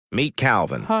Meet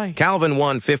Calvin. Hi. Calvin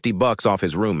won $50 off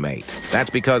his roommate. That's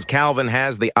because Calvin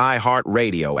has the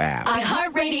iHeartRadio app.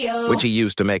 iHeartRadio. Which he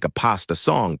used to make a pasta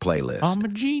song playlist. I'm a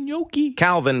genioki.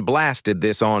 Calvin blasted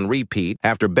this on repeat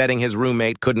after betting his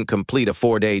roommate couldn't complete a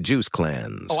 4-day juice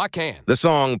cleanse. Oh, I can. The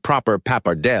song Proper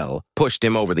Pappardelle pushed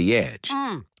him over the edge.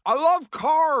 I love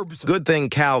carbs. Good thing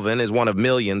Calvin is one of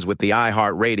millions with the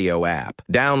iHeartRadio app.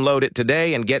 Download it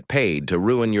today and get paid to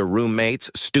ruin your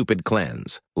roommate's stupid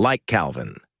cleanse. Like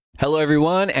Calvin. Hello,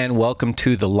 everyone, and welcome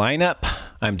to The Lineup.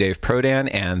 I'm Dave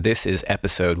Prodan, and this is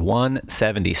episode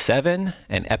 177,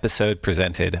 an episode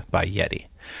presented by YETI.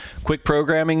 Quick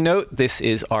programming note, this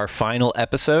is our final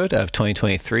episode of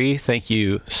 2023. Thank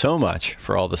you so much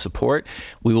for all the support.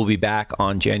 We will be back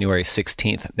on January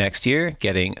 16th next year,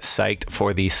 getting psyched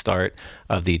for the start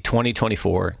of the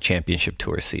 2024 Championship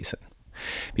Tour season.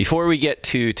 Before we get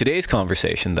to today's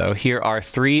conversation, though, here are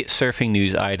 3 surfing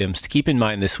news items to keep in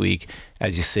mind this week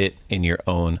as you sit in your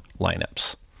own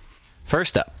lineups.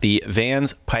 First up, the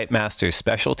Vans Pipe Masters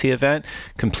specialty event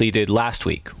completed last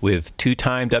week with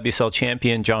 2-time WSL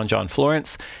champion John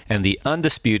Florence and the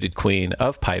undisputed queen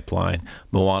of pipeline,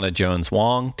 Moana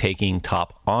Jones-Wong, taking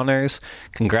top honors.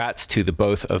 Congrats to the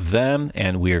both of them,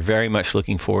 and we are very much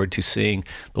looking forward to seeing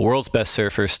the world's best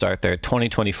surfers start their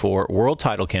 2024 world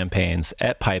title campaigns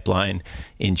at Pipeline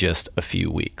in just a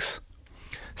few weeks.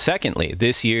 Secondly,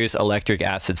 this year's electric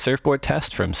acid surfboard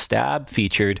test from Stab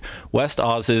featured West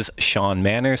Oz's Sean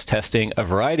Manners testing a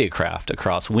variety of craft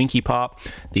across Winky Pop,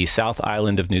 the South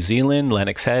Island of New Zealand,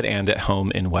 Lennox Head, and at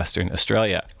home in Western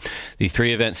Australia. The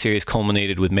 3-event series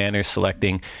culminated with Manners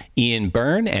selecting Ian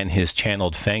Byrne and his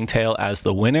channeled Fangtail as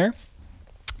the winner.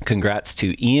 Congrats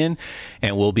to Ian,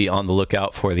 and we'll be on the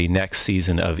lookout for the next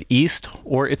season of East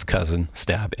or its cousin,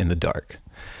 Stab in the Dark.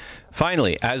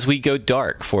 Finally, as we go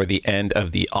dark for the end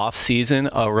of the off-season,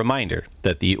 a reminder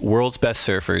that the world's best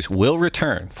surfers will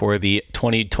return for the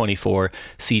 2024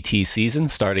 CT season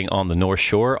starting on the North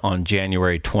Shore on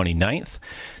January 29th.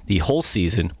 The whole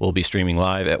season will be streaming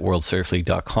live at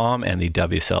worldsurfleague.com and the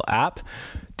WSL app.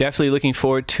 Definitely looking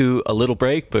forward to a little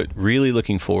break, but really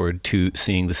looking forward to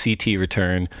seeing the CT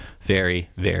return very,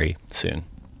 very soon.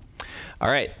 All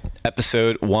right,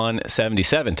 episode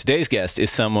 177. Today's guest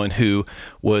is someone who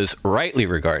was rightly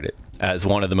regarded as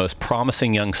one of the most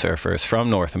promising young surfers from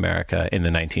North America in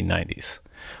the 1990s.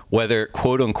 Whether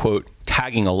quote-unquote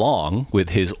tagging along with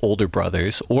his older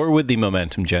brothers or with the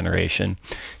Momentum generation,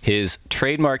 his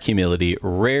trademark humility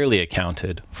rarely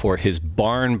accounted for his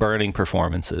barn-burning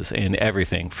performances in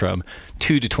everything from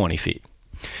 2 to 20 feet.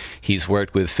 He's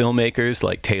worked with filmmakers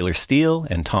like Taylor Steele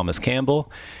and Thomas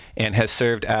Campbell, and has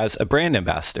served as a brand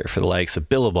ambassador for the likes of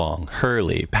Billabong,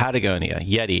 Hurley, Patagonia,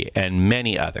 YETI, and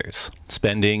many others,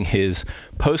 spending his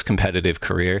post-competitive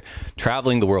career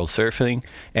traveling the world surfing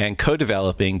and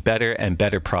co-developing better and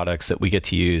better products that we get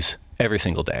to use every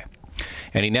single day.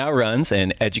 And he now runs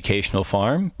an educational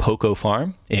farm, Poco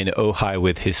Farm, in Ojai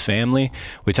with his family.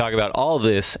 We talk about all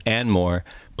this and more.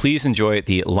 Please enjoy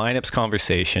the Lineups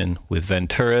conversation with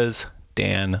Ventura's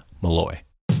Dan Malloy.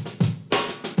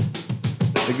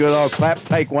 The good old clap,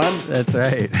 take one. That's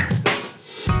right.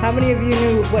 How many of you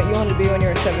knew what you wanted to be when you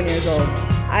were 7 years old?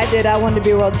 I did. I wanted to be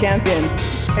a world champion.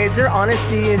 Hey, is there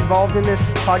honesty involved in this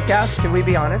podcast? Can we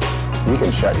be honest? You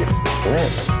can shut your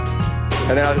lips.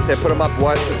 And then I'll just say, put them up,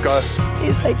 what? Let's go.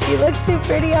 He's like, you look too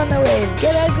pretty on the wave.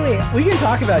 Get ugly. We can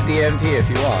talk about DMT if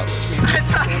you want. I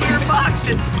thought you were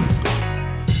boxing.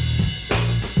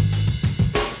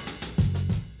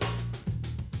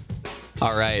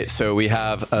 All right, so we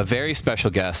have a very special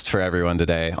guest for everyone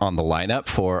today on the lineup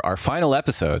for our final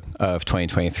episode of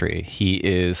 2023. He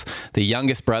is the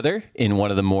youngest brother in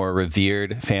one of the more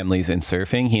revered families in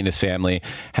surfing. He and his family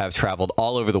have traveled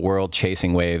all over the world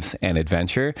chasing waves and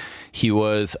adventure. He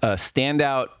was a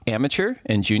standout amateur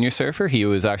and junior surfer. He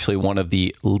was actually one of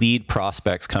the lead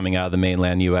prospects coming out of the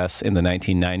mainland U.S. in the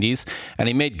 1990s, and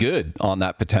he made good on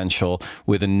that potential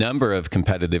with a number of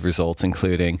competitive results,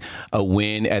 including a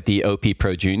win at the OP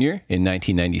Pro Junior in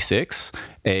 1996,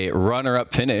 a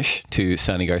runner-up finish to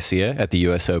Sonny Garcia at the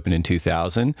U.S. Open in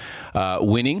 2000,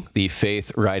 winning the Faith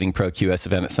Riding Pro QS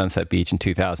event at Sunset Beach in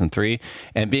 2003,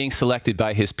 and being selected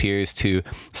by his peers to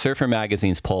Surfer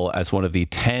Magazine's poll as one of the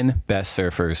 10 best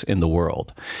surfers in the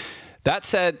world. That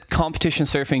said, competition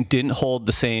surfing didn't hold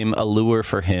the same allure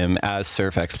for him as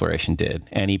surf exploration did,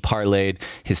 and he parlayed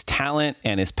his talent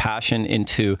and his passion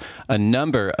into a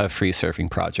number of free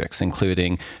surfing projects,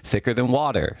 including Thicker Than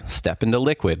Water, Step Into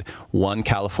Liquid, One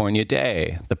California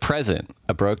Day, The Present,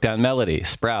 A Broke Down Melody,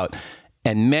 Sprout,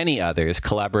 and many others,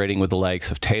 collaborating with the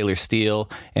likes of Taylor Steele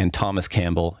and Thomas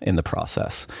Campbell in the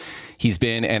process. He's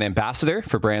been an ambassador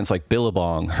for brands like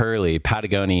Billabong, Hurley,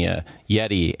 Patagonia,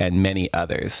 YETI, and many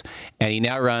others. And he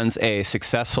now runs a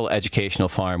successful educational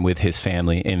farm with his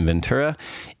family in Ventura,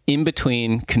 in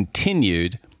between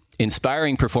continued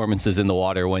inspiring performances in the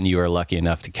water when you are lucky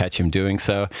enough to catch him doing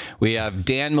so. We have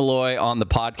Dan Malloy on the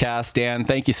podcast. Dan,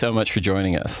 thank you so much for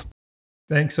joining us.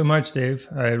 Thanks so much, Dave.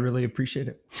 I really appreciate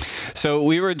it. So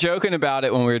we were joking about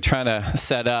it when we were trying to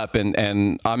set up,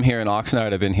 and I'm here in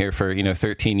Oxnard. I've been here for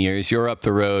 13 years. You're up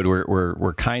the road.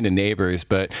 We're kind of neighbors.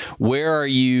 But where are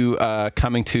you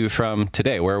coming to from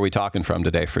today? Where are we talking from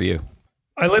today for you?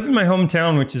 I live in my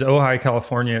hometown, which is Ojai,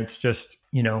 California. It's just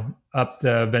up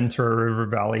the Ventura River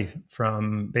Valley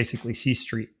from basically C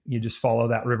Street. You just follow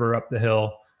that river up the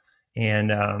hill,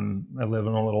 and I live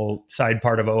in a little side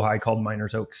part of Ojai called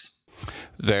Miners Oaks.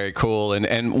 Very cool.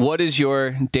 And what is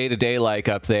your day-to-day like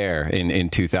up there in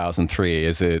 2003?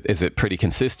 Is it pretty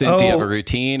consistent? Do you have a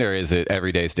routine, or is it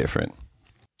every day's different?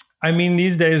 I mean,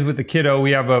 these days with the kiddo, we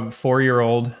have a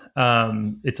 4-year-old.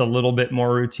 It's a little bit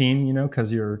more routine,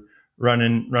 because you're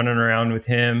running around with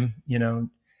him,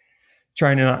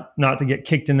 trying not to get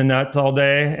kicked in the nuts all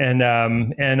day,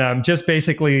 and just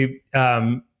basically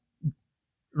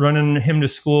running him to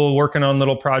school, working on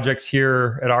little projects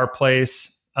here at our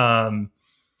place.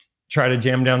 Try to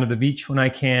jam down to the beach when I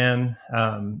can,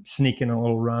 sneak in a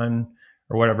little run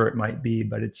or whatever it might be.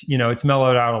 But it's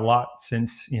mellowed out a lot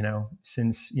since in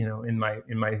my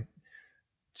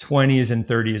 20s and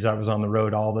 30s, I was on the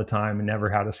road all the time and never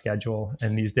had a schedule.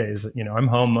 And these days, I'm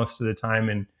home most of the time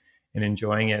and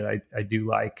enjoying it. I do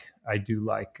like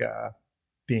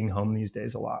being home these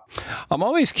days a lot. I'm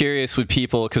always curious with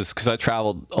people, because I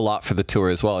traveled a lot for the tour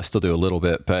as well. I still do a little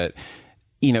bit, but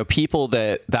people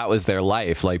that was their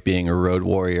life, like being a road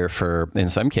warrior for, in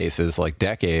some cases, like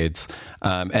decades,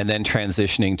 and then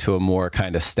transitioning to a more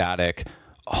kind of static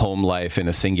home life in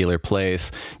a singular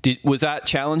place. Was that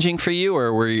challenging for you,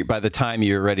 or were you, by the time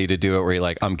you were ready to do it, were you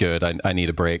like, I'm good, I need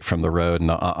a break from the road, and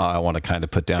I want to kind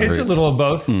of put down roots? It's a little of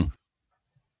both.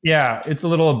 Yeah, it's a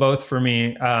little of both for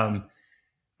me.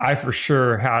 I for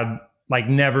sure had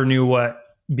never knew what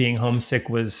being homesick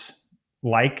was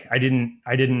like. I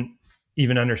didn't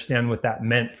even understand what that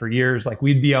meant for years.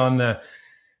 We'd be on the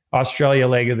Australia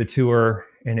leg of the tour,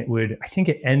 and I think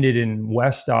it ended in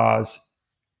West Oz,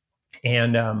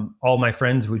 and all my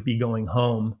friends would be going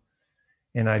home,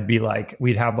 and I'd be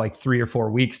we'd have 3 or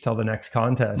 4 weeks till the next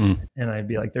contest. And I'd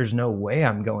be like, there's no way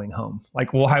I'm going home.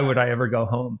 Why would I ever go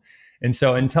home? And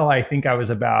so until I think I was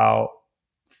about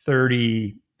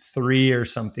 33 or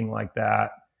something like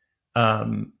that,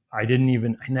 I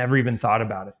never even thought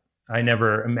about it. I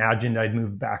never imagined I'd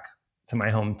move back to my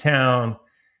hometown.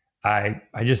 I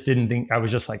just didn't think. I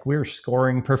was just we were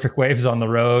scoring perfect waves on the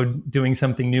road, doing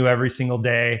something new every single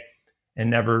day, and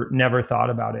never thought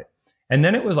about it. And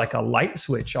then it was like a light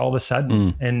switch all of a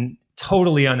sudden, and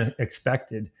totally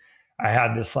unexpected. I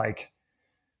had this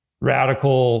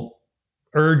radical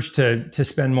urge to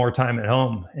spend more time at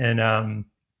home. And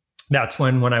that's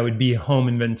when I would be home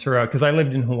in Ventura, because I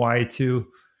lived in Hawaii too.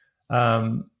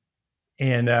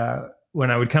 And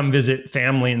when I would come visit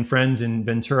family and friends in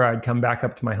Ventura, I'd come back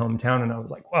up to my hometown, and I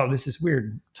was like, wow, this is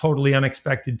weird. Totally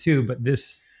unexpected too. But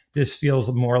this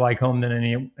feels more like home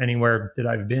than anywhere that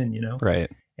I've been, Right.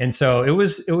 And so it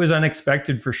was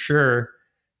unexpected for sure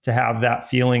to have that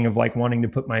feeling of wanting to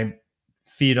put my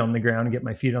feet on the ground and get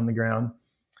my feet on the ground.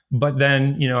 But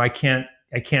then, I can't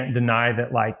deny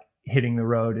that hitting the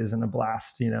road isn't a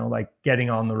blast, getting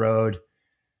on the road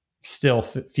still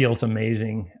feels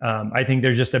amazing. I think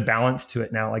there's just a balance to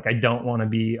it now. I don't want to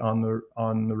be on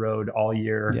the road all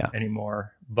year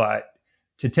anymore, but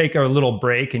to take a little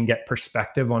break and get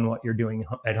perspective on what you're doing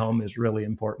at home is really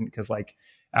important. Because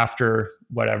after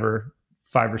whatever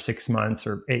 5 or 6 months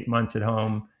or 8 months at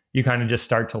home, you kind of just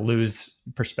start to lose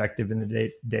perspective in the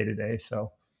day to day.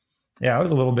 So yeah, it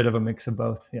was a little bit of a mix of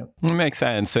both. Yeah, it makes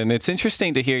sense. And it's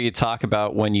interesting to hear you talk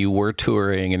about when you were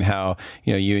touring and how,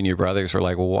 you and your brothers were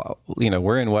like, well,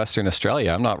 we're in Western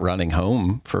Australia. I'm not running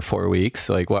home for 4 weeks.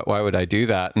 Why would I do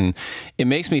that? And it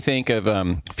makes me think of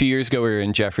a few years ago, we were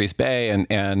in Jeffreys Bay,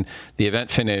 and the event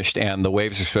finished, and the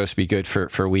waves are supposed to be good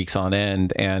for weeks on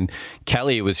end. And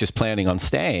Kelly was just planning on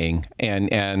staying,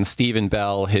 and Stephen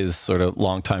Bell, his sort of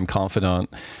longtime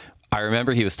confidant, I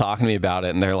remember he was talking to me about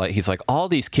it, and he's like, all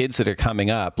these kids that are coming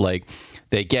up,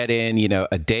 they get in,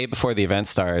 a day before the event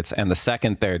starts, and the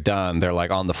second they're done, they're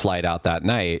on the flight out that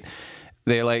night.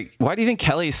 they're like, why do you think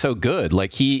Kelly's so good?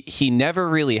 Like he never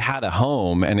really had a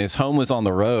home, and his home was on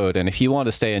the road. And if he wanted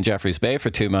to stay in Jeffreys Bay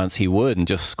for 2 months, he would, and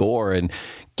just score and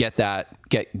get that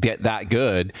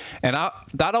good. And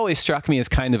that always struck me as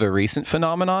kind of a recent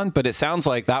phenomenon, but it sounds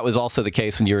like that was also the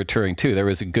case when you were touring too. There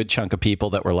was a good chunk of people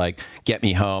that were like, get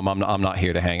me home. I'm not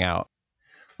here to hang out.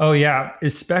 Oh yeah.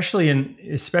 Especially in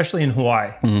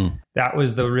Hawaii. Mm. That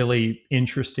was the really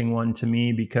interesting one to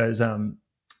me because,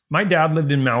 my dad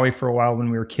lived in Maui for a while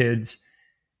when we were kids.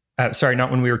 Sorry,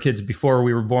 not when we were kids, before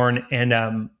we were born.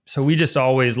 And so we just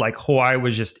always, like, Hawaii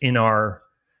was just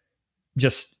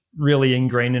really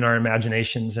ingrained in our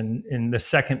imaginations. And the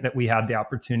second that we had the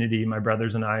opportunity, my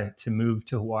brothers and I, to move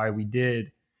to Hawaii, we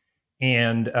did.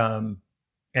 And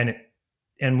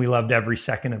we loved every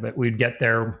second of it. We'd get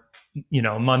there,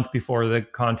 a month before the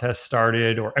contest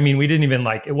started, we didn't even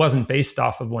it wasn't based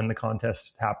off of when the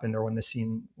contest happened or when the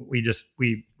scene, we lived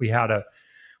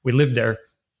there.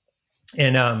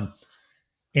 And that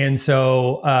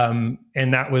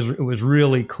it was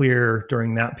really clear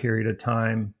during that period of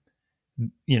time,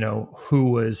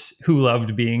 who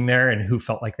loved being there and who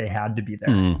felt like they had to be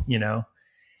there,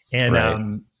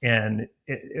 and, right.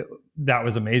 That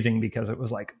was amazing because it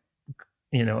was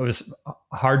it was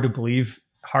hard to believe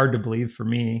for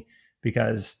me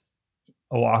because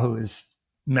Oahu is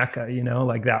Mecca,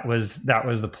 that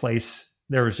was the place.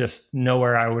 There was just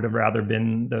nowhere I would have rather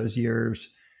been those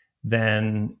years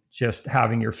than just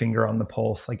having your finger on the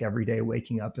pulse, every day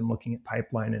waking up and looking at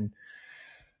pipeline and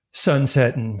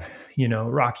sunset and,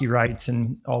 rocky rights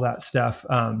and all that stuff.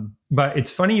 But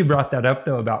it's funny you brought that up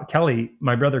though about Kelly.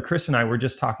 My brother Chris and I were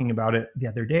just talking about it the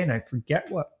other day, and I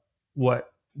forget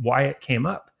why it came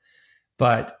up,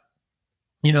 but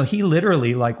he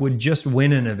literally would just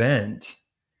win an event.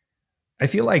 I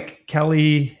feel like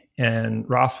Kelly and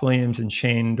Ross Williams and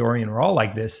Shane Dorian were all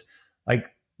like this.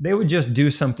 They would just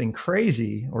do something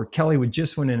crazy, or Kelly would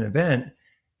just win an event.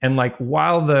 And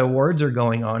while the awards are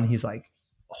going on, he's like,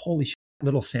 holy shit,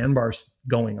 little sandbar's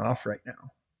going off right now.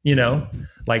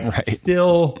 Right.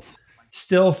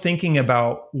 Still thinking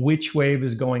about which wave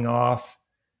is going off.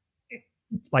 It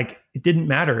didn't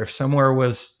matter if somewhere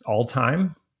was all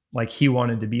time. He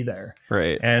wanted to be there.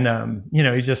 Right. And,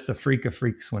 he's just the freak of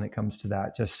freaks when it comes to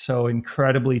that. Just so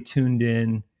incredibly tuned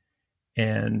in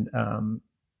and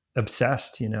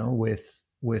obsessed,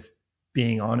 with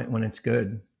being on it when it's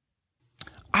good.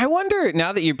 I wonder,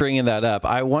 now that you're bringing that up,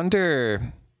 I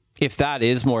wonder if that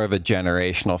is more of a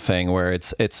generational thing where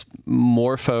it's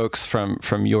more folks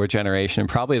from your generation and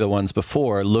probably the ones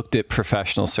before looked at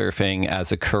professional surfing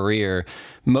as a career,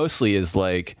 mostly as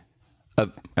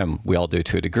and we all do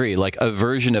to a degree, a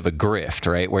version of a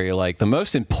grift, right? Where you're the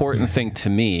most important thing to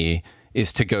me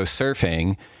is to go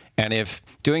surfing. And if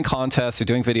doing contests or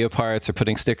doing video parts or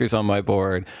putting stickers on my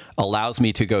board allows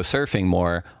me to go surfing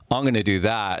more, I'm going to do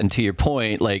that. And to your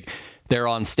point, they're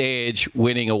on stage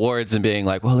winning awards and being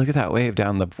well, look at that wave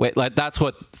down the way. That's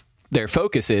what their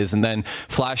focus is. And then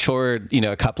flash forward,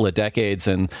 a couple of decades,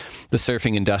 and the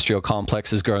surfing industrial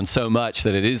complex has grown so much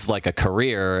that it is like a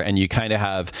career, and you kind of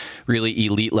have really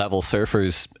elite level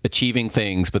surfers achieving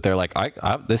things, but they're like,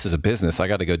 this is a business. I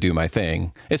got to go do my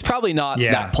thing. It's probably not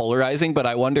that polarizing, but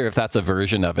I wonder if that's a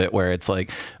version of it where it's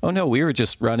oh no, we were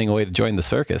just running away to join the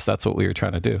circus. That's what we were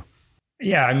trying to do.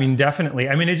 Yeah, definitely.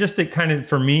 It kind of,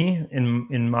 for me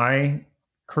in my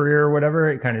career or whatever,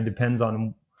 it kind of depends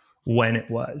on when it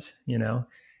was,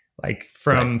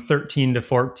 from 13 to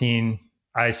 14,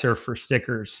 I surfed for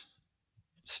stickers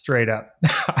straight up.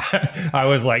 I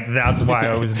was that's why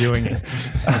I was doing it.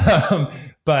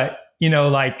 But,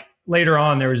 later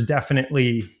on, there was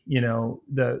definitely,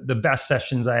 the best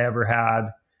sessions I ever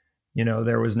had,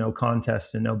 there was no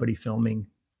contest and nobody filming.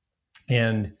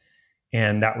 And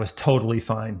that was totally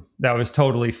fine.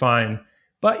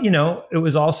 But, it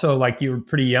was also you were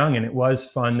pretty young, and it was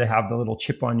fun to have the little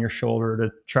chip on your shoulder to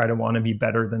try to want to be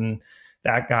better than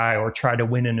that guy or try to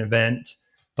win an event.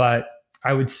 But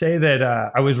I would say that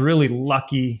I was really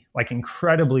lucky,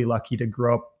 incredibly lucky to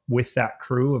grow up with that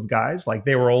crew of guys.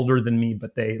 They were older than me,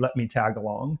 but they let me tag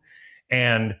along.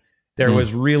 And there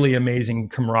was really amazing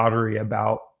camaraderie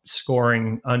about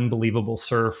scoring unbelievable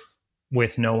surf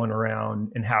with no one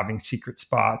around and having secret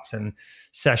spots and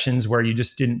sessions where you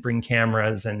just didn't bring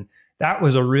cameras. And that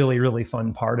was a really, really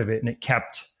fun part of it. And it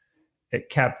kept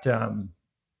a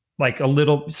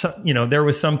little, there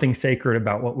was something sacred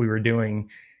about what we were doing.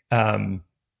 It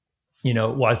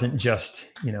wasn't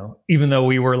just, even though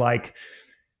we were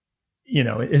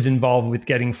as involved with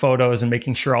getting photos and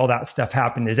making sure all that stuff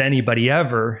happened as anybody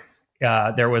ever,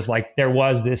 there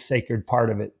was this sacred part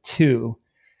of it too.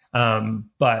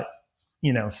 But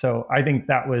so I think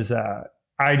that was,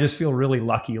 I just feel really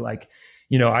lucky. Like,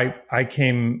 I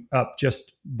came up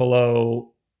just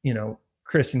below,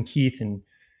 Chris and Keith and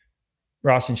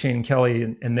Ross and Shane and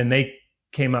Kelly. And then they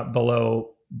came up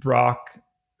below Brock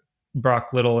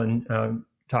Little and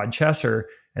Todd Chesser.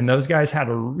 And those guys had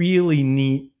a really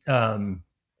neat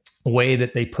way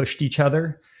that they pushed each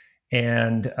other.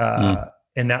 And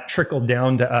that trickled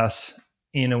down to us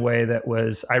in a way that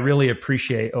I really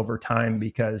appreciate over time,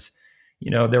 because,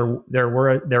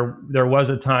 there was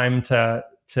a time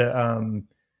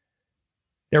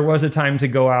to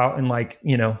go out and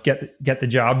get the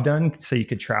job done so you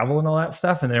could travel and all that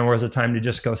stuff. And there was a time to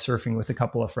just go surfing with a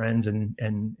couple of friends and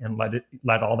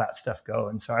let all that stuff go.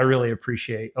 And so I really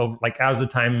appreciate, as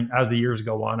the years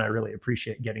go on, I really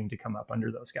appreciate getting to come up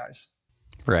under those guys.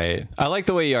 Right. I like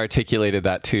the way you articulated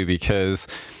that too, because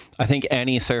I think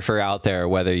any surfer out there,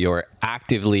 whether you're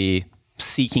actively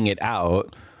seeking it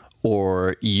out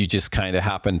or you just kind of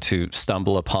happen to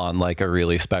stumble upon like a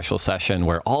really special session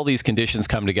where all these conditions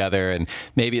come together, and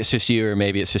maybe it's just you, or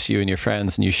maybe it's just you and your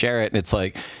friends, and you share it, and it's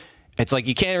like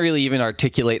you can't really even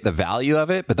articulate the value of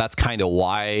it, but that's kind of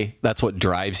why, that's what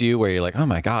drives you, where you're like, oh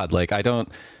my God, like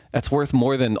that's worth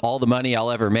more than all the money I'll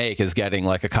ever make, is getting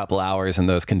like a couple hours in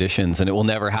those conditions, and it will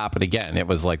never happen again. It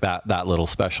was like that little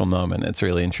special moment. It's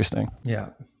really interesting. Yeah.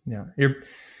 You're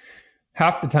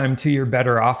half the time too, you're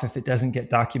better off if it doesn't get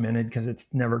documented, because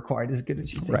it's never quite as good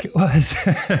as you think it was.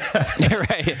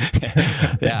 Right.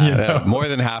 Yeah. More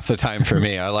than half the time for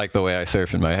me. I like the way I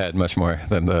surf in my head much more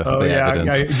than the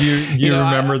evidence. Do you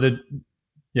remember the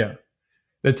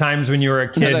times when you were a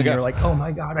kid and you're like, oh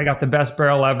my God, I got the best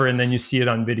barrel ever. And then you see it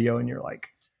on video and you're like,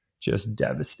 just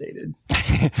devastated.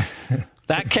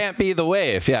 That can't be the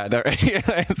wave. Yeah. No,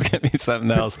 it's going to be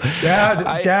something else.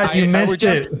 Dad, you missed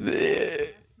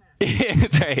it.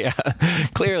 Right, yeah.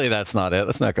 Clearly that's not it.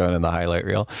 That's not going in the highlight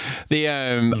reel.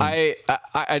 I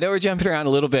know we're jumping around a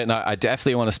little bit, and I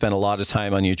definitely want to spend a lot of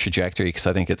time on your trajectory, because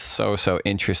I think it's so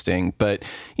interesting. But,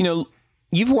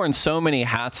 you've worn so many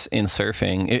hats in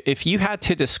surfing. If you had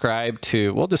to describe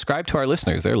to our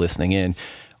listeners, they're listening in,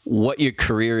 what your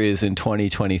career is in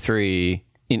 2023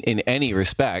 in any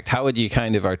respect, how would you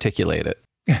kind of articulate it?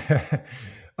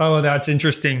 Oh, that's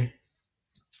interesting.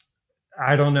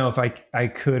 I don't know if I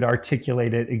could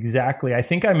articulate it exactly. I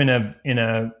think I'm at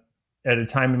a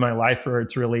time in my life where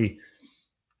it's really,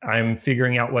 I'm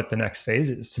figuring out what the next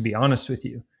phase is, to be honest with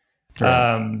you.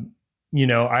 Right.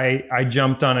 I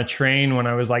jumped on a train when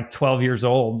I was like 12 years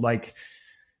old. Like,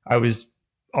 I was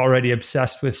already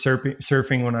obsessed with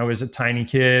surfing when I was a tiny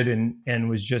kid, and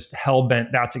was just hell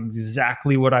bent. That's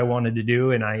exactly what I wanted to do.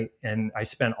 And I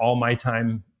spent all my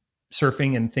time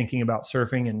surfing and thinking about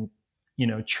surfing and,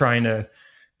 trying to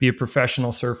be a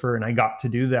professional surfer. And I got to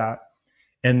do that.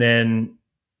 And then,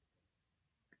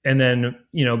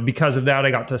 because of that, I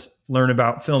got to learn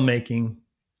about filmmaking.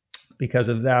 Because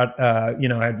of that, I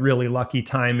had really lucky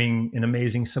timing and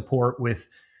amazing support with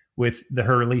the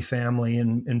Hurley family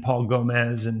and Paul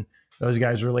Gomez, and those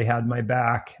guys really had my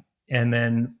back. And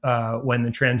then when the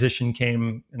transition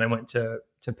came and I went to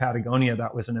Patagonia,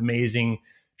 that was an amazing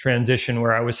transition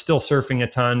where I was still surfing a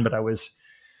ton, but I was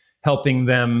helping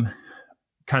them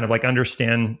kind of like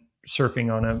understand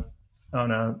surfing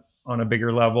on a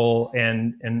bigger level.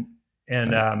 And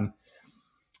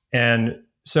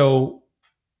so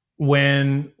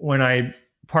when I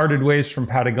parted ways from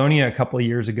Patagonia a couple of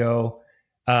years ago,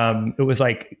 it was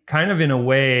like, kind of in a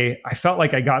way, I felt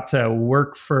like I got to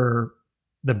work for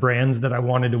the brands that I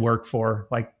wanted to work for,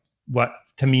 like what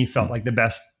to me felt like the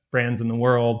best brands in the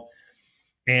world,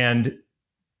 and,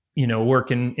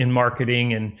 work in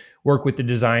marketing and work with the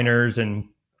designers and,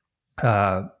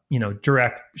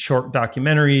 direct short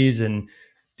documentaries and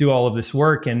do all of this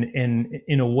work. And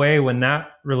in a way, when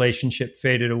that relationship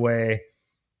faded away,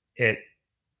 it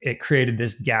created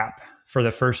this gap for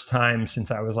the first time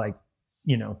since I was like,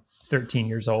 13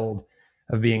 years old,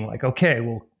 of being like, okay,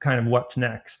 well, kind of what's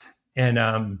next? And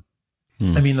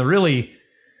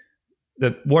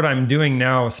what I'm doing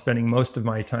now, spending most of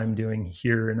my time doing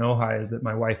here in Ojai, is that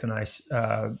my wife and I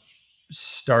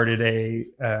started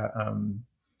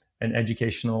an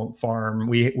educational farm.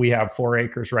 We have 4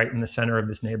 acres right in the center of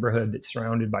this neighborhood that's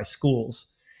surrounded by schools.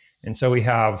 And so we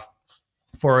have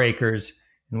 4 acres,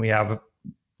 and we have a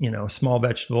small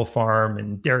vegetable farm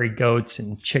and dairy goats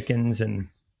and chickens and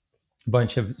a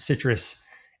bunch of citrus,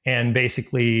 and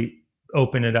basically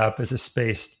open it up as a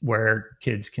space where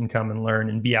kids can come and learn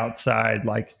and be outside.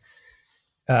 Like,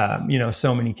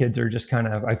 so many kids are just kind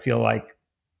of, I feel like,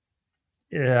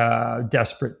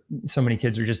 desperate. So many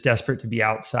kids are just desperate to be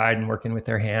outside and working with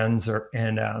their hands, I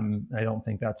don't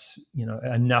think that's,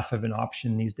 enough of an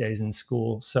option these days in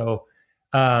school. So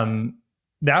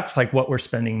that's like what we're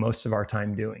spending most of our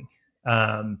time doing.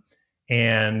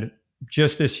 And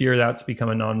just this year, that's become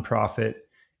a nonprofit,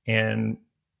 and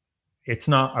it's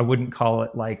not, I wouldn't call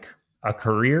it like a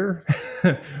career,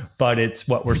 but it's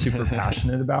what we're super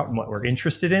passionate about and what we're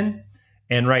interested in.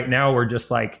 And right now we're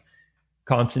just like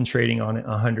concentrating on it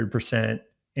 100%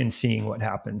 and seeing what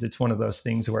happens. It's one of those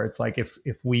things where it's like, if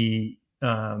we,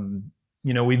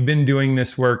 we've been doing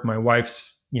this work, my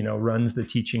wife's, runs the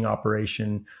teaching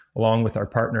operation along with our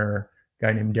partner, a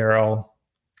guy named Daryl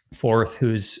Forth,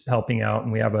 who's helping out.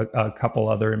 And we have a couple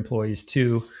other employees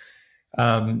too.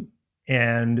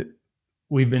 And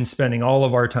we've been spending all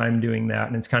of our time doing that.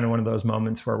 And it's kind of one of those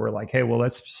moments where we're like, hey, well,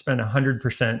 let's spend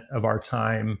 100% of our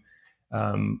time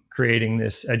creating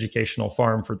this educational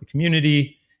farm for the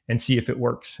community and see if it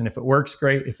works. And if it works,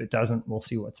 great. If it doesn't, we'll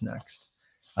see what's next.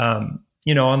 On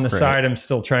the side, I'm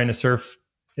still trying to surf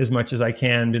as much as I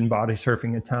can, been body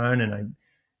surfing a ton, and I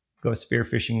go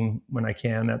spearfishing when I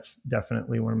can. That's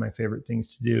definitely one of my favorite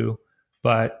things to do.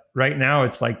 But right now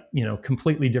it's like,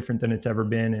 completely different than it's ever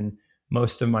been. And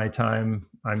most of my time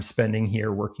I'm spending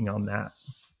here working on that.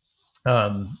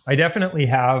 I definitely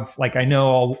have, like, I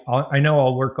know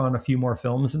I'll work on a few more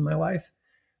films in my life,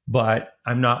 but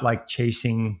I'm not like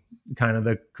chasing kind of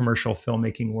the commercial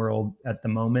filmmaking world at the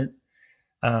moment.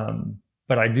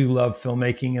 But I do love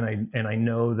filmmaking, and I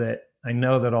know that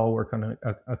I'll work on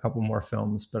a couple more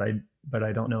films, but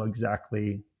I don't know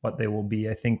exactly what they will be.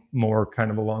 I think more kind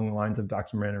of along the lines of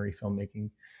documentary filmmaking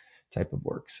type of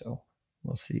work. So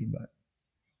we'll see, but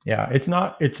yeah, it's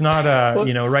not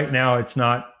right now it's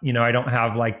not, I don't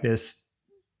have like this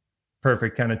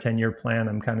perfect kind of 10-year plan.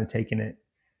 I'm kind of taking it,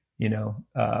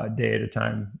 day at a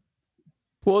time.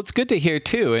 Well, it's good to hear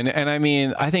too. And I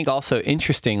mean, I think also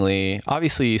interestingly,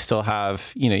 obviously you still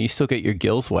have, you still get your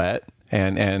gills wet,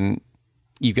 and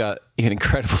you've got an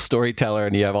incredible storyteller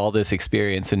and you have all this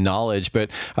experience and knowledge.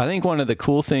 But I think one of the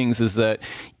cool things is that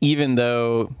even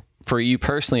though for you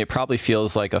personally, it probably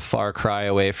feels like a far cry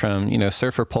away from,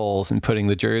 surfer poles and putting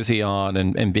the jersey on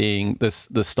and being the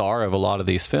star of a lot of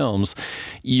these films,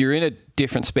 you're in a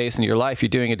different space in your life. You're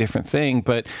doing a different thing,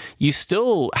 but you've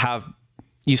still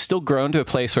grown to a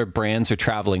place where brands are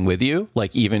traveling with you,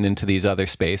 like even into these other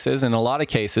spaces. In a lot of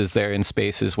cases, they're in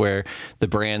spaces where the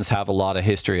brands have a lot of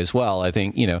history as well. I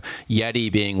think,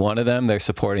 YETI being one of them, they're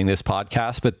supporting this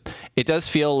podcast, but it does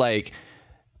feel like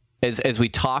as we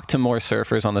talk to more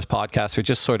surfers on this podcast, or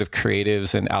just sort of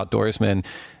creatives and outdoorsmen,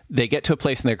 they get to a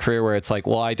place in their career where it's like,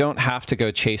 well, I don't have to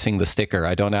go chasing the sticker.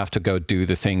 I don't have to go do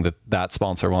the thing that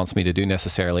sponsor wants me to do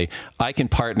necessarily. I can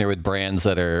partner with brands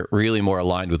that are really more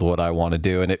aligned with what I want to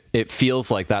do. And it feels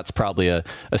like that's probably a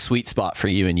sweet spot for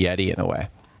you and YETI in a way.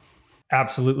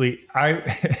 Absolutely.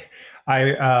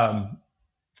 I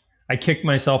kick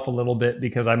myself a little bit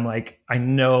because I'm like, I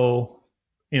know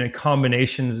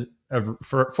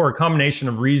for a combination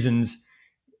of reasons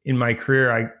in my career,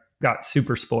 I got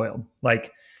super spoiled.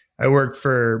 Like, I worked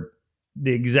for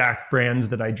the exact brands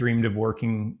that I dreamed of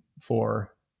working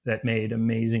for that made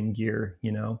amazing gear,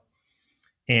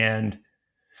 And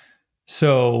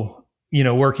so,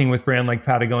 working with brand like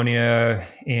Patagonia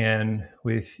and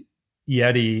with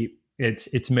YETI,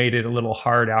 it's made it a little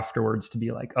hard afterwards to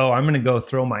be like, oh, I'm going to go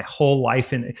throw my whole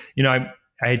life in it.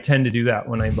 I tend to do that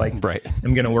when I'm like, right,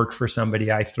 I'm going to work for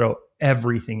somebody, I throw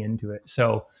everything into it.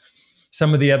 So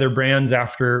some of the other brands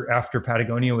after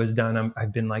Patagonia was done,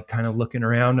 I've been like kind of looking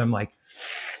around. I'm like,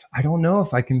 I don't know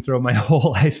if I can throw my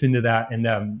whole life into that. And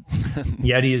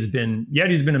YETI's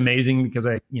been amazing because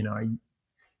I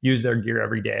use their gear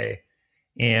every day,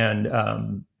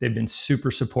 and they've been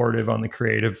super supportive on the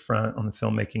creative front, on the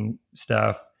filmmaking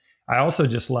stuff. I also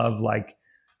just love like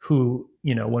who,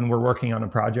 when we're working on a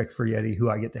project for YETI, who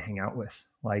I get to hang out with.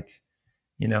 Like,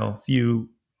 if you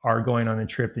are going on a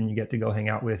trip and you get to go hang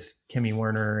out with Kimmy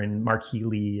Werner and Mark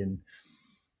Healy, and,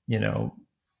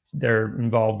 they're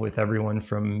involved with everyone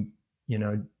from,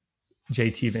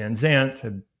 JT Van Zandt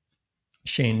to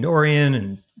Shane Dorian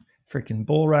and freaking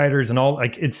bull riders and all.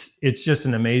 Like, it's just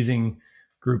an amazing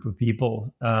group of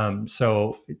people.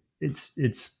 So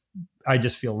I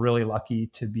just feel really lucky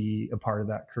to be a part of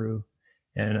that crew.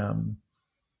 And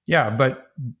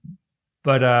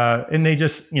and they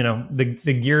just,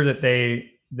 the gear that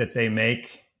they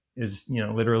make is,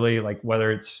 literally like, whether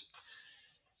it's,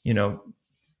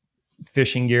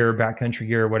 fishing gear, backcountry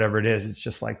gear, whatever it is, it's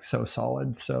just like so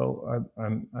solid. So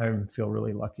I feel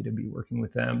really lucky to be working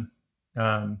with them.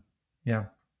 Yeah.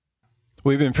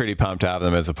 We've been pretty pumped to have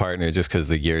them as a partner just because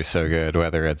the gear is so good,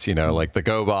 whether it's, like the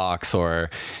Go Box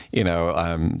or,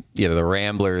 the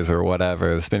Ramblers or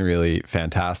whatever. It's been really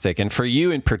fantastic. And for you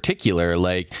in particular,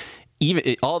 like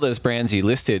even all those brands you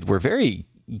listed were very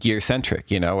gear centric,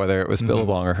 whether it was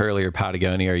Billabong or Hurley or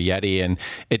Patagonia or Yeti. And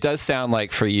it does sound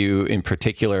like for you in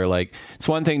particular, like it's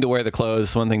one thing to wear the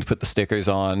clothes, one thing to put the stickers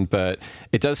on, but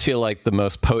it does feel like the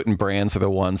most potent brands are the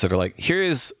ones that are like, here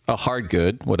is a hard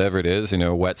good, whatever it is,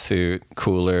 wetsuit,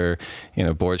 cooler,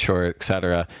 board short,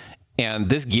 etc. And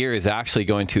this gear is actually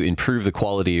going to improve the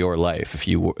quality of your life if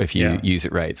you use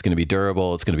it right. It's going to be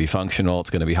durable, it's going to be functional, it's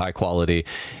going to be high quality.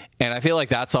 And I feel like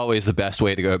that's always the best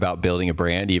way to go about building a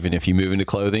brand, even if you move into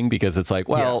clothing, because it's like,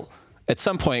 at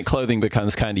some point clothing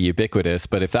becomes kind of ubiquitous,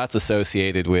 but if that's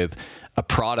associated with a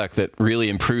product that really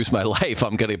improves my life,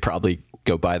 I'm going to probably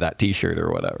go buy that t-shirt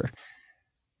or whatever.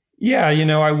 Yeah.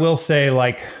 I will say,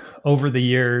 like, over the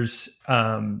years,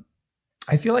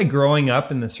 I feel like growing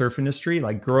up in the surf industry,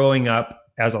 like growing up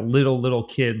as a little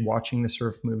kid watching the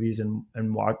surf movies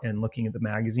and looking at the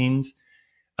magazines,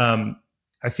 I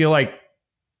feel like,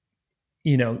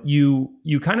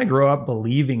 you kind of grow up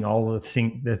believing all of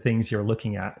the things you're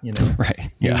looking at,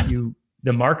 right. Yeah.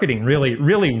 The marketing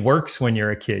really works when you're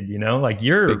a kid, like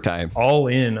you're big time all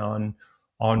in on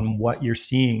what you're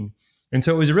seeing. And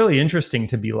so it was really interesting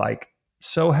to be like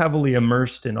so heavily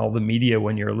immersed in all the media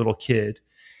when you're a little kid,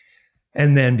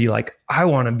 and then be like, I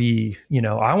want to be,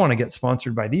 I want to get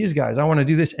sponsored by these guys. I want to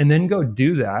do this, and then go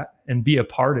do that and be a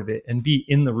part of it and be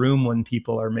in the room when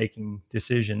people are making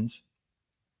decisions.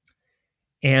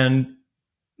 And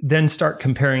then start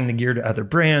comparing the gear to other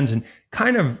brands, and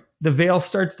kind of the veil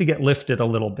starts to get lifted a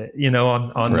little bit,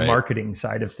 on right. The marketing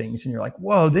side of things. And you're like,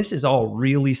 whoa, this is all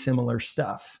really similar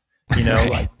stuff. Right.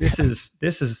 Like this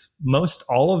is most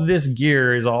all of this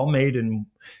gear is all made in,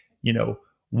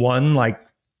 one, like,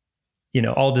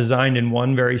 all designed in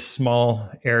one very small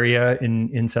area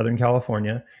in Southern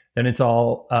California. Then it's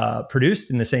all produced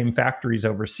in the same factories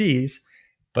overseas,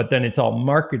 but then it's all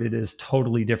marketed as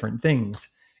totally different things.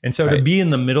 And so to be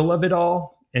in the middle of it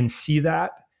all and see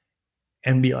that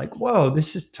and be like, whoa,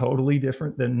 this is totally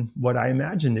different than what I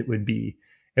imagined it would be.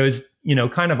 It was,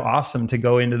 kind of awesome to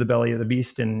go into the belly of the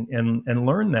beast and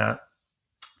learn that.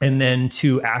 And then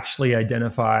to actually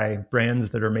identify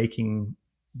brands that are making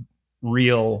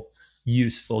real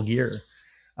useful gear.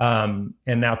 And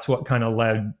that's what kind of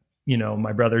led,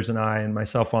 my brothers and I and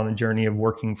myself on the journey of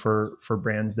working for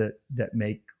brands that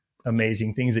make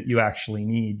amazing things that you actually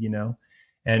need,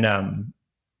 and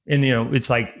it's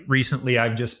like recently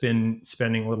I've just been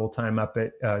spending a little time up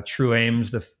at True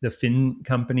Aim's, the fin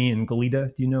company in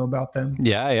Goleta. Do you know about them?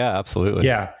 Yeah, absolutely.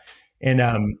 Yeah. And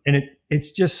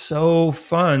it's just so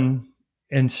fun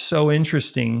and so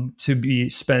interesting to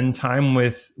spend time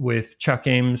with Chuck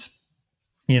Ames,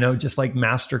 just like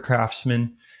master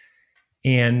craftsman,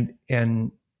 and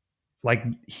like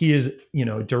he is,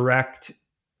 direct.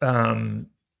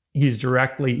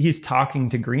 He's talking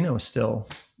to Greeno still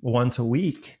once a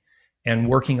week and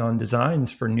working on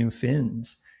designs for new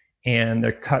fins, and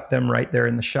they cut them right there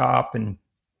in the shop and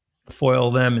foil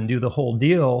them and do the whole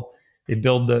deal. They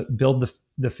build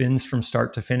the fins from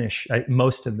start to finish,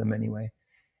 most of them anyway.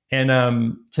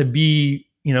 And to be,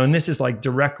 and this is like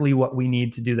directly what we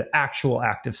need to do the actual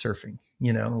act of surfing,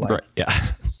 right.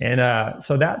 Yeah. And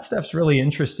so that stuff's really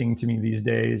interesting to me these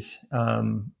days.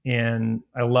 And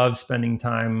I love spending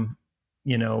time,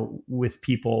 with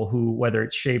people who, whether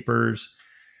it's shapers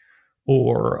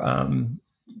or,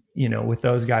 with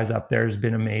those guys up there, has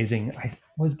been amazing. I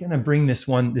was going to bring this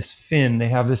fin. They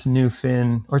have this new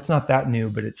fin, or it's not that new,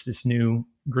 but it's this new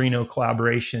Greeno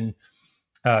collaboration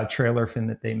trailer fin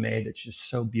that they made. It's just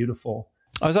so beautiful.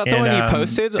 Oh, is that the one you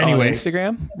posted on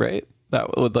Instagram? Right.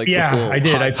 That would like this little I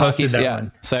did. I posted that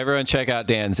one. So everyone check out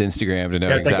Dan's Instagram to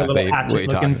know exactly what you're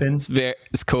talking about.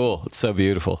 It's cool. It's so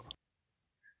beautiful.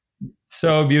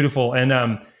 So beautiful.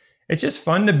 And it's just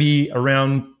fun to be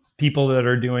around people that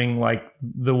are doing like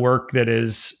the work that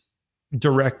is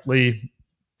directly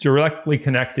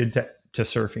connected to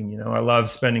surfing. I love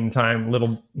spending time a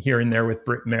little here and there with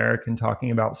Britt Merrick and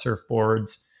talking about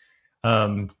surfboards.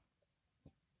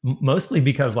 Mostly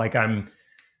because like I'm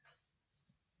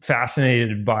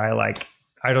fascinated by, like,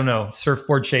 I don't know,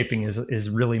 surfboard shaping is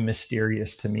really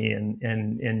mysterious to me,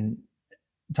 and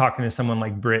talking to someone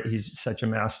like Britt, he's such a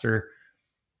master,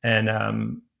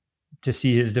 and to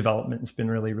see his development has been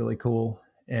really, really cool.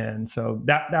 And so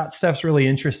that stuff's really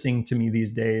interesting to me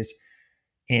these days.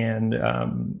 And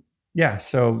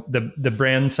so the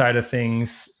brand side of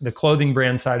things, the clothing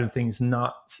brand side of things,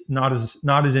 not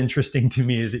as interesting to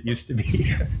me as it used to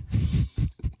be.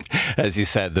 as you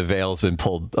said, the veil's been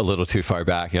pulled a little too far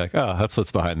back. You're like, oh, that's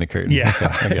what's behind the curtain. Yeah.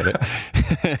 I get it.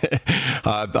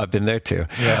 I've been there too.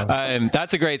 Yeah.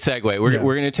 That's a great segue. We're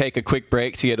going to take a quick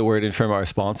break to get a word in from our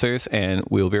sponsors, and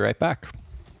we'll be right back.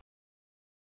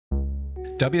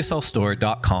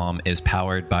 WSLStore.com is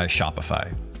powered by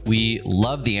Shopify. We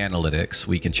love the analytics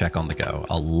we can check on the go.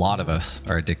 A lot of us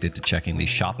are addicted to checking the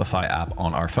Shopify app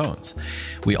on our phones.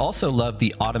 We also love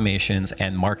the automations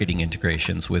and marketing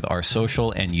integrations with our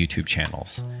social and YouTube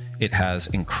channels. It has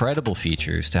incredible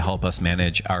features to help us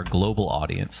manage our global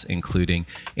audience, including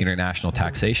international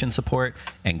taxation support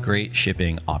and great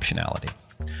shipping optionality.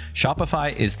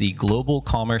 Shopify is the global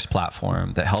commerce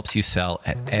platform that helps you sell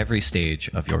at every stage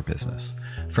of your business.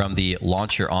 From the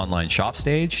launch your online shop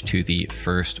stage to the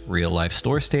first real life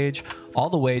store stage, all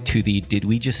the way to the did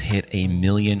we just hit 1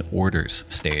 million orders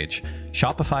stage,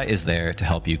 Shopify is there to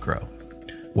help you grow.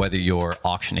 Whether you're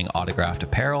auctioning autographed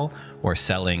apparel or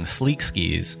selling sleek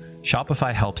skis,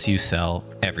 Shopify helps you sell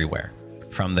everywhere.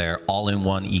 From their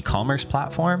all-in-one e-commerce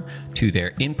platform to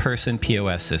their in-person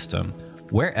POS system,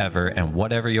 wherever and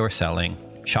whatever you're selling,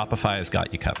 Shopify has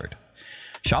got you covered.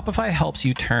 Shopify helps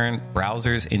you turn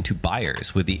browsers into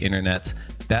buyers with the internet's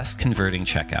best converting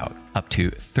checkout, up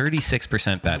to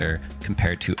 36% better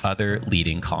compared to other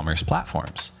leading commerce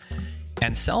platforms.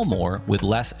 And sell more with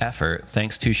less effort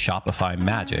thanks to Shopify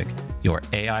Magic, your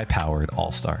AI-powered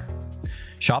all-star.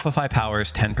 Shopify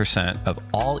powers 10% of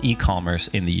all e-commerce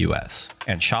in the US,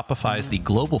 and Shopify is the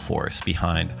global force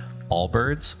behind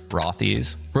Allbirds,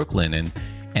 Rothy's, Brooklinen,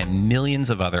 and millions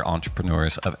of other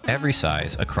entrepreneurs of every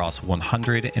size across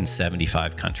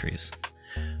 175 countries.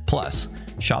 Plus,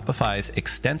 Shopify's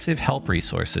extensive help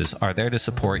resources are there to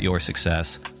support your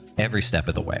success every step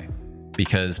of the way.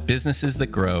 Because businesses that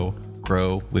grow,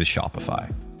 grow with Shopify.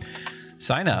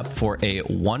 Sign up for a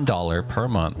 $1 per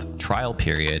month trial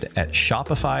period at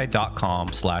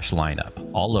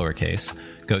shopify.com/lineup, all lowercase.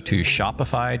 Go to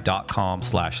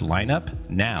shopify.com/lineup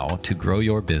now to grow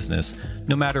your business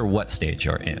no matter what stage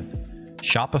you're in.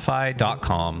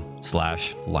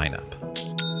 Shopify.com/lineup.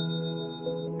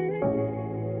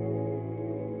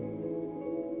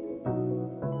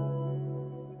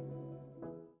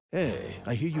 Hey,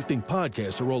 I hear you think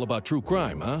podcasts are all about true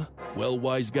crime, huh? Well,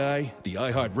 wise guy, the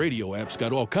iHeartRadio app's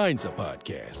got all kinds of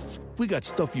podcasts. We got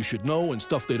stuff you should know and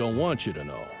stuff they don't want you to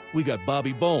know. We got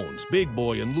Bobby Bones, Big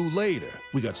Boy, and Lou Later.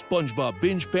 We got SpongeBob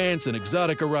Binge Pants and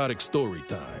Exotic Erotic Story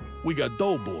Time. We got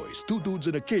Doughboys, Two Dudes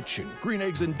in a Kitchen, Green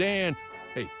Eggs and Dan.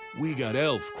 Hey, we got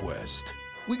Elf Quest.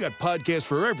 We got podcasts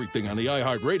for everything on the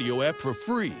iHeartRadio app for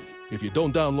free. If you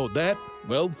don't download that,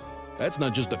 well, that's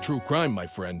not just a true crime, my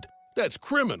friend. That's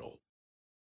criminal.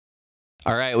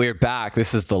 All right, we're back.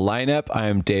 This is The Lineup. I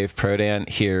am Dave Prodan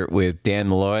here with Dan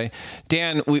Malloy.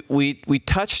 Dan, we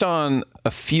touched on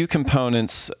a few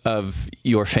components of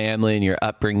your family and your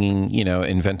upbringing,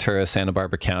 in Ventura, Santa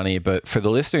Barbara County. But for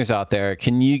the listeners out there,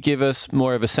 can you give us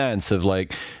more of a sense of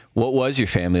what was your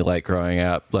family like growing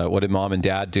up? What did mom and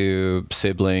dad do,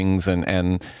 siblings?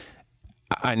 And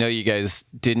I know you guys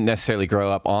didn't necessarily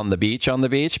grow up on the beach,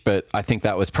 but I think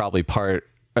that was probably part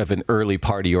of an early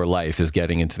part of your life is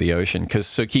getting into the ocean.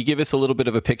 So can you give us a little bit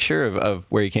of a picture of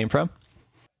where you came from?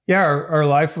 Yeah, our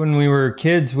life when we were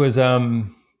kids was it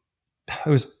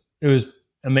was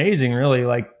amazing, really.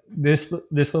 Like this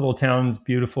little town's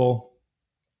beautiful.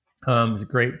 It's a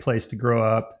great place to grow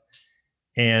up.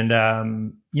 And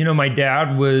my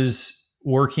dad was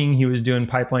working. He was doing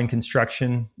pipeline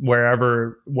construction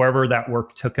wherever that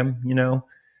work took him.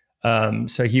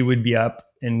 So he would be up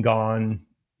and gone.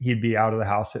 He'd be out of the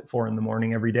house at 4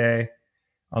 a.m. every day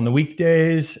on the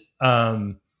weekdays.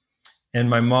 And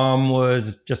my mom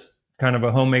was just kind of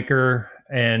a homemaker.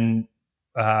 And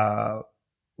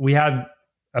we had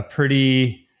a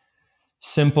pretty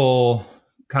simple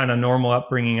kind of normal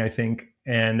upbringing, I think.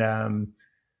 And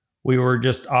we were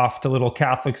just off to little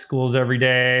Catholic schools every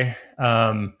day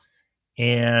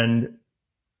and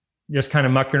just kind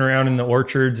of mucking around in the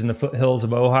orchards in the foothills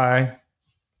of Ojai.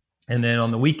 And then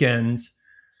on the weekends,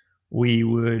 we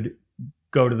would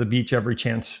go to the beach every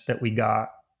chance that we got.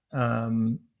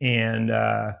 And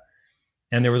there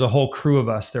was a whole crew of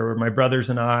us. There were my brothers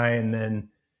and I, and then,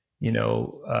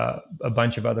 a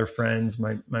bunch of other friends,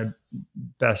 my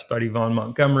best buddy, Vaughn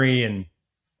Montgomery, and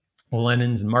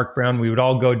Lennon's and Mark Brown. We would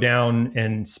all go down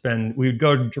and we would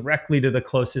go directly to the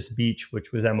closest beach,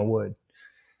 which was Emma Wood.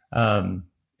 And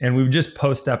we would just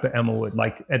post up at Emma Wood.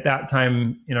 Like at that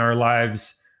time in our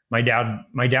lives, my dad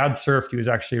surfed. He was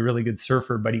actually a really good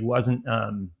surfer, but he wasn't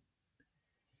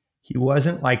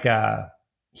like a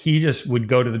he just would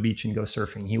go to the beach and go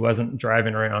surfing. He wasn't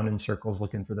driving around in circles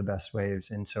looking for the best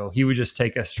waves. And so he would just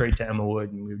take us straight to Emmawood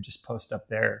and we would just post up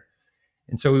there.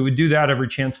 And so we would do that every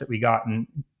chance that we got. And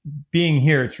being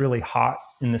here, it's really hot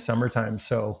in the summertime.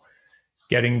 So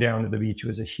getting down to the beach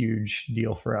was a huge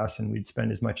deal for us. And we'd spend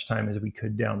as much time as we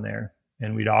could down there.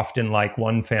 And we'd often, like,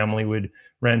 one family would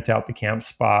rent out the camp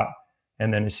spot.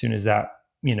 And then as soon as that,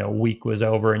 week was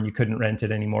over and you couldn't rent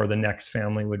it anymore, the next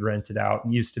family would rent it out.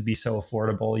 It used to be so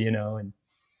affordable,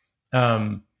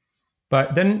 and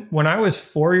but then when I was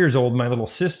 4 years old, my little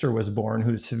sister was born,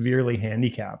 who's severely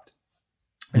handicapped.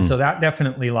 And so that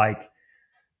definitely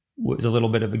was a little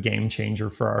bit of a game changer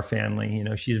for our family.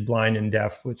 She's blind and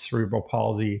deaf with cerebral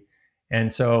palsy.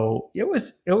 And so it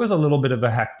was a little bit of a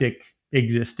hectic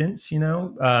existence, but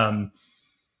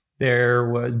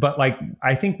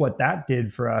I think what that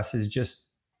did for us is just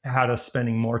had us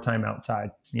spending more time outside,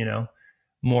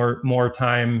 more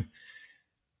time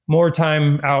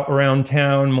out around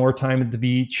town, more time at the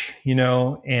beach,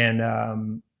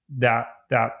 and that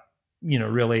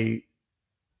really,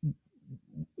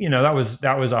 that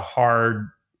was a hard,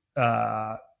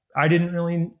 I didn't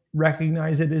really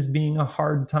recognize it as being a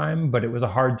hard time, but it was a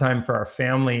hard time for our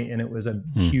family. And it was a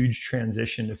huge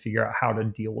transition to figure out how to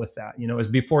deal with that. It was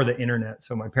before the internet.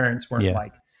 So my parents weren't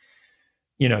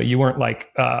you weren't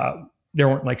there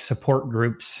weren't support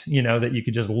groups, that you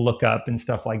could just look up and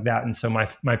stuff like that. And so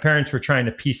my parents were trying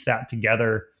to piece that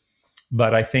together.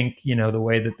 But I think, the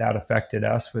way that affected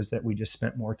us was that we just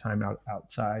spent more time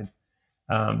outside.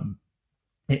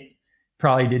 It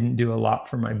probably didn't do a lot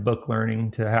for my book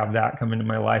learning to have that come into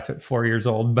my life at 4 years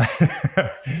old, but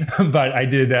but I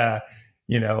did.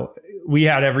 We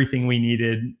had everything we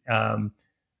needed.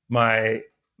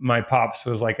 My pops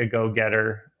was like a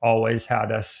go-getter. Always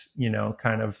had us,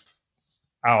 kind of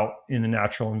out in a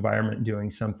natural environment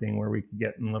doing something where we could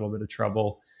get in a little bit of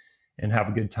trouble and have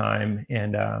a good time.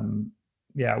 And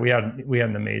we had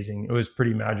an amazing. It was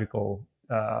pretty magical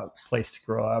place to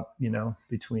grow up,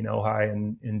 between Ojai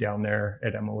and down there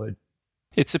at Emmawood.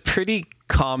 It's a pretty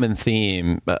common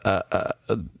theme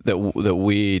that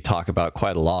we talk about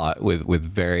quite a lot with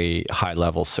very high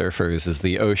level surfers, is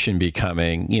the ocean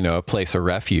becoming, a place of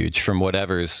refuge from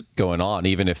whatever's going on,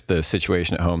 even if the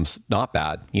situation at home's not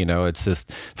bad. It's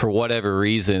just, for whatever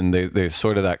reason, there's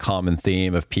sort of that common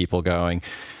theme of people going,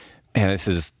 and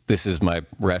this is my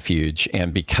refuge.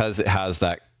 And because it has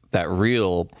that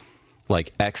real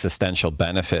existential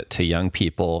benefit to young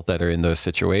people that are in those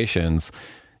situations,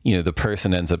 the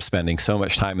person ends up spending so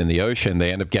much time in the ocean,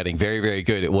 they end up getting very, very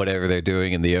good at whatever they're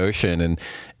doing in the ocean. And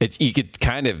you could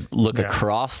kind of look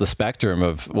across the spectrum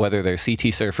of whether they're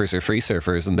CT surfers or free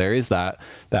surfers, and there is that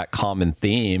common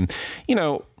theme.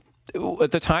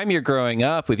 At the time you're growing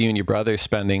up, with you and your brother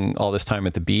spending all this time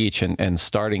at the beach and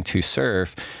starting to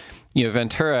surf,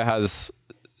 Ventura has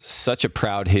such a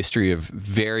proud history of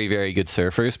very, very good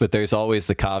surfers, but there's always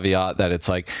the caveat that it's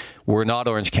we're not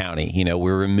Orange County,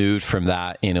 we're removed from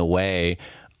that in a way.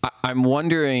 I'm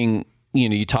wondering,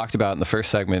 you talked about in the first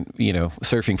segment,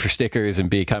 surfing for stickers and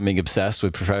becoming obsessed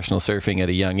with professional surfing at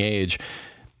a young age.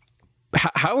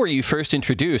 How were you first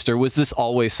introduced, or was this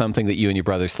always something that you and your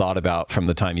brothers thought about from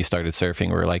the time you started surfing?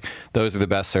 Where those are the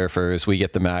best surfers, we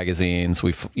get the magazines,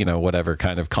 whatever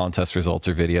kind of contest results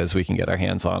or videos we can get our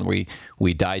hands on,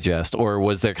 we digest? Or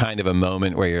was there kind of a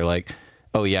moment where you're like,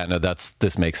 oh yeah, no,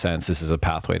 this makes sense, this is a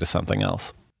pathway to something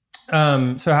else?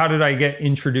 So how did I get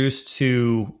introduced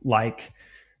to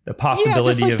the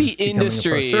possibility of the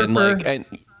industry and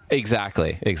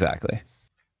exactly.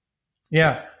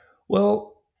 Yeah. Well,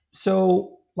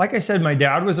 so like I said, my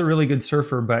dad was a really good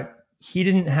surfer, but he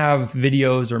didn't have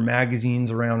videos or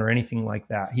magazines around or anything like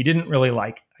that. He didn't really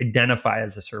identify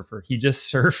as a surfer. He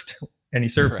just surfed, and he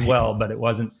surfed well, but it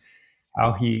wasn't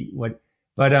how he would.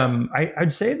 But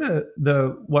I'd say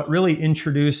the what really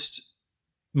introduced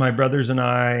my brothers and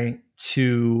I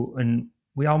to, and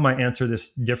we all might answer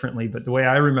this differently, but the way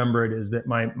I remember it is that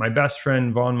my best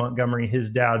friend, Vaughn Montgomery, his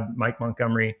dad, Mike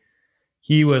Montgomery,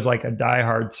 he was like a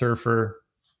diehard surfer.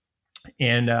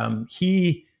 And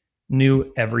he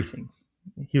knew everything.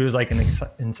 He was like an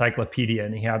encyclopedia,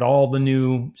 and he had all the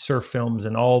new surf films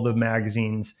and all the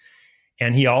magazines.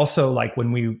 And he also,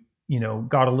 when we,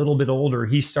 got a little bit older,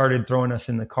 he started throwing us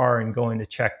in the car and going to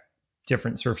check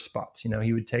different surf spots.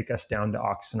 He would take us down to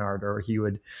Oxnard, or he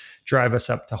would drive us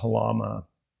up to Halama.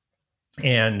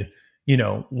 And,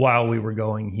 while we were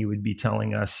going, he would be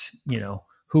telling us,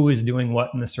 who is doing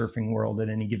what in the surfing world at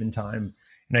any given time.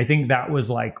 And I think that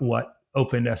was what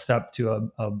opened us up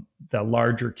to the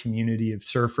larger community of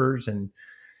surfers and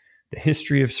the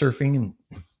history of surfing.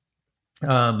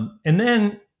 And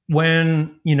then,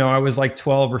 when, I was like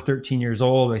 12 or 13 years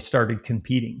old, I started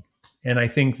competing. And I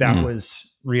think that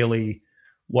was really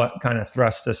what kind of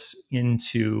thrust us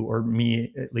into, or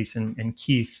me at least, and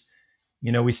Keith,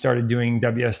 we started doing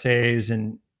WSAs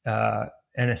and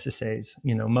NSSAs,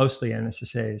 mostly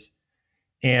NSSAs.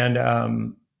 And,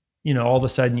 all of a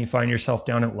sudden you find yourself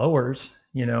down at lowers,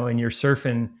 and you're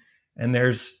surfing and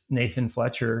there's Nathan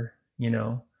Fletcher,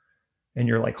 and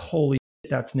you're like, holy shit,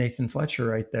 that's Nathan Fletcher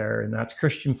right there. And that's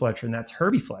Christian Fletcher. And that's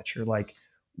Herbie Fletcher. Like,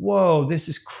 whoa, this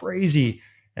is crazy.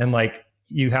 And like,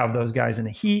 you have those guys in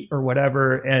a heat or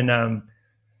whatever. And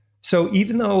so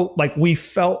even though like we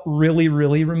felt really,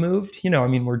 really removed,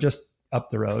 we're just up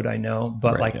the road, I know,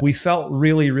 but we felt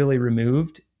really, really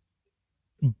removed.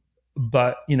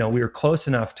 But, we were close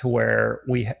enough to where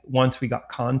once we got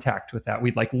contact with that,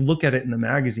 we'd like look at it in the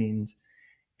magazines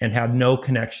and had no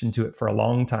connection to it for a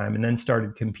long time, and then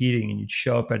started competing, and you'd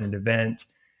show up at an event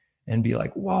and be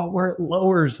like, whoa, we're at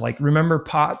lowers. Like, remember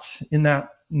Potts in that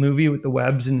movie with the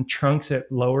webs and trunks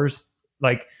at lowers?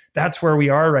 Like, that's where we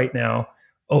are right now.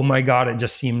 Oh my God, it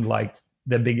just seemed like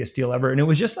the biggest deal ever. And it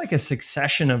was just like a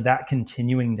succession of that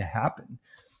continuing to happen,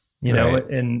 know,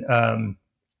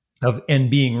 and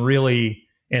being really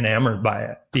enamored by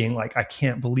it, being like, I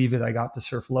can't believe it. I got to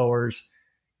surf lowers.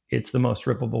 It's the most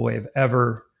rippable wave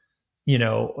ever,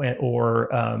 or,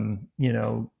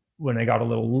 when I got a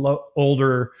little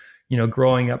older,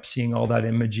 growing up, seeing all that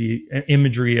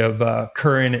imagery of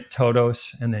Curran at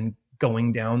Todos, and then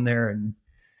going down there and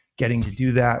getting to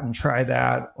do that and try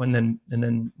that. And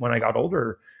then when I got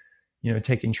older,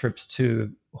 taking trips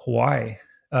to Hawaii,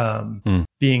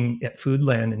 being at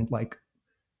Foodland and like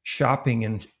shopping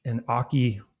and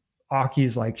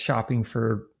Aki's like shopping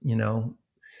for,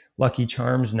 Lucky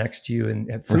Charms next to you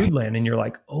and at Foodland. And you're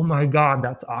like, oh my God,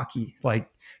 that's Aki. Like,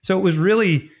 so it was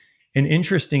really an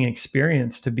interesting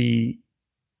experience to be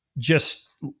just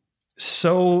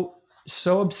so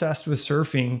obsessed with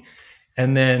surfing,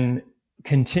 and then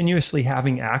continuously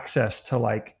having access to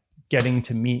like getting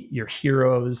to meet your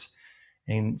heroes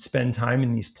and spend time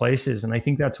in these places. And I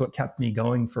think that's what kept me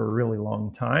going for a really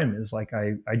long time, is like,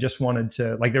 I just wanted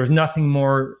to, like, there was nothing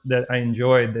more that I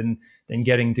enjoyed than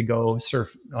getting to go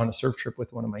surf on a surf trip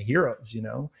with one of my heroes,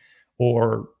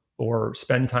 or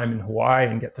spend time in Hawaii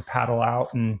and get to paddle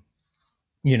out and,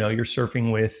 you're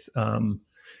surfing with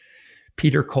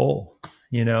Peter Cole,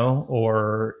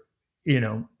 or,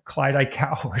 Clyde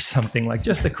Cow or something, like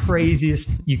just the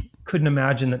craziest. You couldn't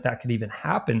imagine that could even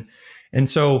happen. And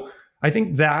so I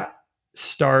think that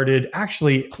started,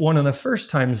 actually, one of the first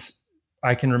times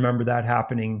I can remember that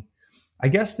happening. I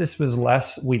guess this was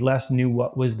we less knew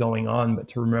what was going on, but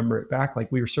to remember it back,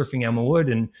 like we were surfing Emma Wood,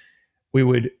 and we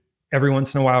would, every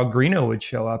once in a while, Greeno would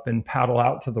show up and paddle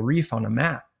out to the reef on a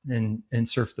mat and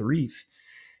surf the reef.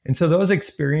 And so those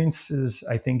experiences,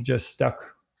 I think, just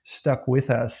stuck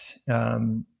with us.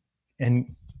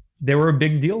 And they were a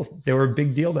big deal. They were a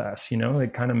big deal to us,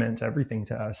 it kind of meant everything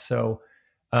to us. So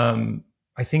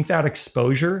I think that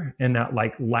exposure and that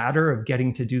like ladder of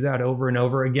getting to do that over and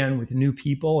over again with new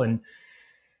people and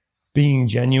being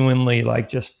genuinely like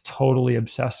just totally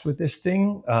obsessed with this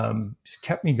thing just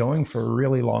kept me going for a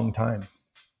really long time.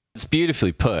 It's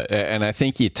beautifully put. And I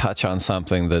think you touch on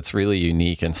something that's really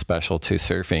unique and special to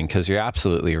surfing, because you're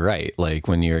absolutely right. Like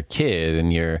when you're a kid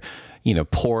and you're,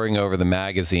 poring over the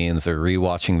magazines or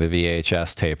rewatching the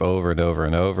VHS tape over and over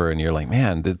and over, and you're like,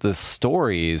 man, the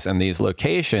stories and these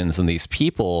locations and these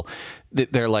people,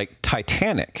 they're like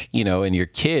Titanic, and you're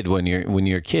kid when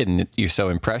you're a kid and you're so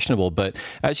impressionable. But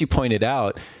as you pointed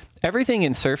out, everything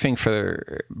in surfing,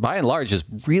 by and large, is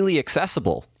really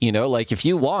accessible. Like if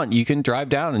you want, you can drive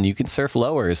down and you can surf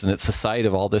lowers, and it's the site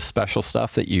of all this special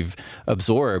stuff that you've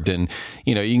absorbed. And,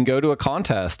 you can go to a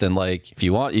contest, and like, if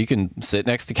you want, you can sit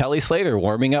next to Kelly Slater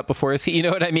warming up before his heat. You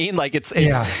know what I mean? Like it's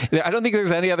I don't think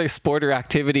there's any other sport or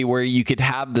activity where you could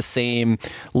have the same,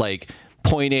 like,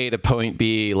 point A to point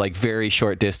B, like very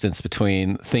short distance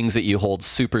between things that you hold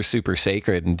super, super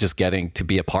sacred, and just getting to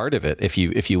be a part of it if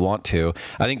you want to.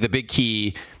 I think the big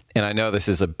key, and I know this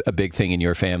is a big thing in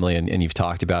your family, and you've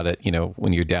talked about it,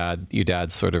 when your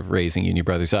dad's sort of raising you and your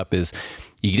brothers up, is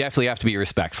you definitely have to be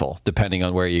respectful depending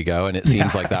on where you go. And it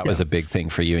seems like that was a big thing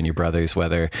for you and your brothers,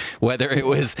 whether it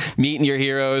was meeting your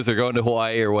heroes or going to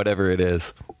Hawaii or whatever it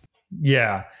is.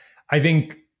 Yeah. I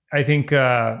think,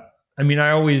 I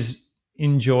always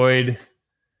enjoyed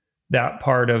that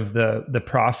part of the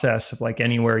process of like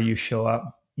anywhere you show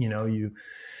up, you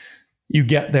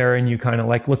get there and you kind of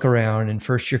like look around, and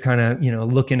first you're kind of,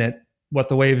 looking at what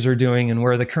the waves are doing and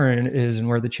where the current is and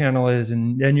where the channel is.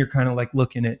 And then you're kind of like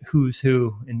looking at who's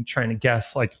who and trying to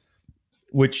guess like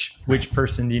which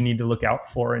person do you need to look out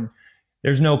for? And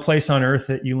there's no place on earth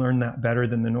that you learn that better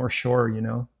than the North Shore, you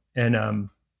know? And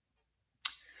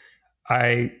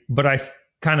I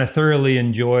kind of thoroughly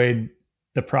enjoyed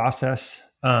the process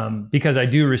because I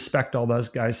do respect all those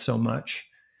guys so much.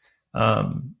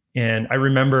 And I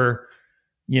remember,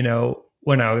 you know,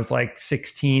 when I was like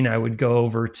 16, I would go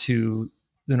over to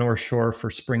the North Shore for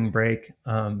spring break.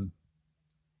 And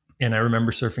I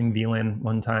remember surfing V-Land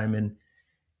one time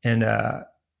and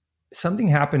something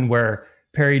happened where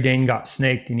Perry Dane got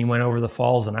snaked and he went over the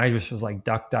falls and I just was like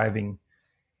duck diving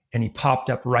and he popped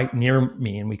up right near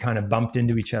me and we kind of bumped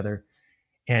into each other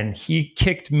and he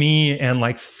kicked me and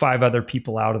like 5 other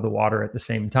people out of the water at the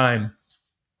same time.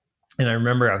 And I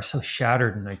remember I was so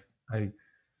shattered and I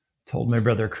told my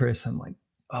brother Chris, I'm like,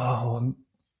 oh,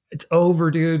 it's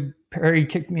over, dude. Perry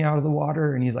kicked me out of the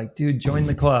water. And he's like, dude, join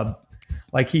the club.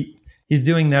 Like he's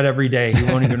doing that every day. He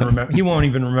won't even remember. He won't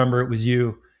even remember it was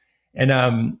you.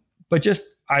 And but just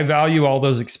I value all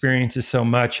those experiences so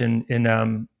much. And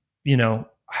you know,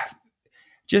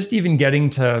 just even getting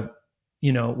to,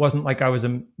 you know, it wasn't like I was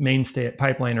a mainstay at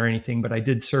Pipeline or anything, but I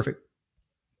did surf it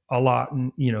a lot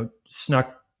and, you know,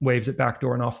 snuck waves at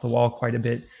backdoor and off the wall quite a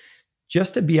bit.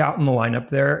 Just to be out in the lineup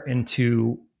there and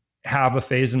to have a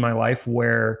phase in my life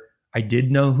where I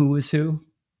did know who was who.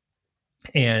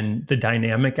 And the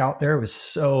dynamic out there was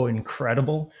so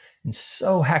incredible and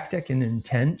so hectic and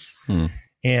intense.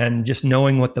 And just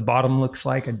knowing what the bottom looks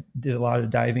like, I did a lot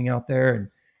of diving out there.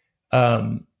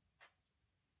 And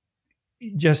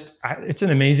it's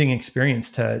an amazing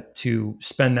experience to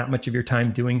spend that much of your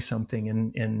time doing something.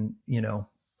 And you know,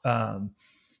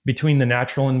 between the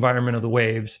natural environment of the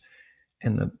waves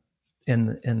and the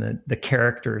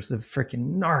characters, the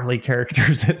freaking gnarly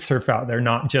characters that surf out there,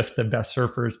 not just the best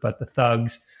surfers, but the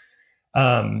thugs,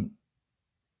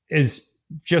 is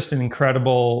just an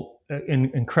incredible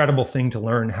thing to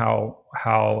learn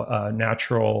how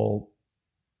natural,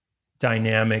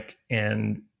 dynamic,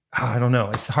 and I don't know,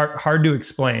 it's hard to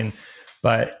explain,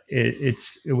 but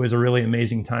it was a really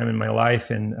amazing time in my life.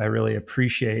 And I really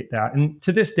appreciate that. And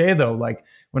to this day though, like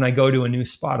when I go to a new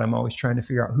spot, I'm always trying to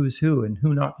figure out who's who and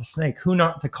who not to snake, who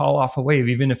not to call off a wave,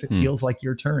 even if it feels like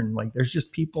your turn. Like there's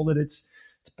just people that it's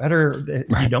better that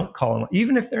you don't call them,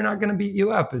 even if they're not going to beat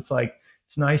you up. It's like,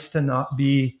 it's nice to not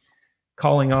be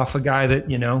calling off a guy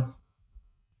that, you know,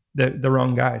 the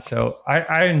wrong guy. So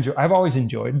I've always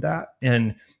enjoyed that.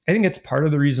 And I think it's part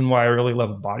of the reason why I really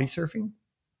love body surfing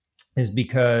is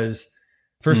because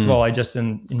first of all, I just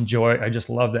I just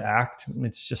love the act.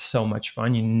 It's just so much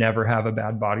fun. You never have a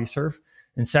bad body surf.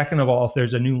 And second of all, if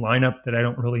there's a new lineup that I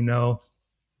don't really know,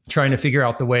 trying to figure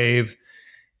out the wave,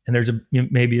 and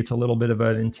maybe it's a little bit of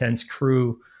an intense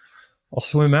crew, I'll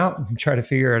swim out and try to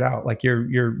figure it out. Like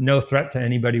you're no threat to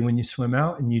anybody when you swim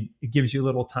out, and it gives you a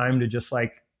little time to just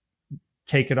like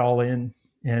take it all in.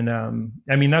 And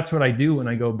I mean, that's what I do when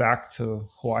I go back to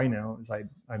Hawaii now, is I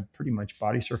pretty much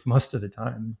body surf most of the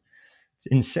time. It's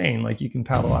insane. Like you can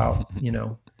paddle out, you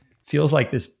know, feels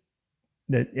like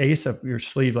that ace up your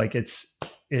sleeve. Like it's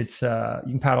you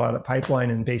can paddle out at Pipeline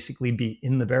and basically be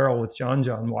in the barrel with John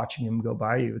watching him go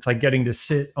by you. It's like getting to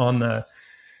sit on the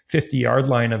 50-yard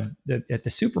line at the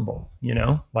Super Bowl, you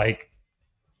know, like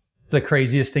the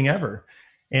craziest thing ever.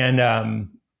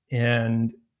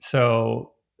 And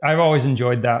so I've always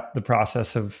enjoyed the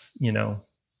process of, you know,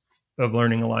 of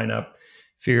learning a lineup,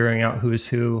 figuring out who's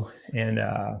who, and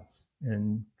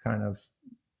kind of,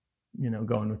 you know,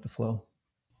 going with the flow.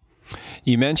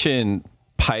 You mentioned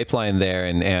Pipeline there,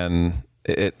 and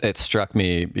it struck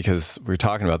me because we were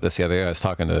talking about this the other day. I was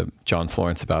talking to John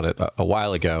Florence about it a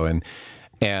while ago,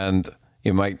 and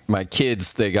you know, my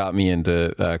kids, they got me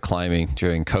into climbing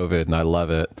during COVID, and I love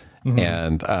it.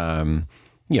 And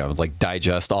you know, like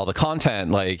digest all the content.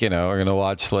 Like, you know, we're gonna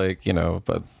watch like, you know,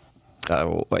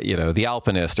 you know, The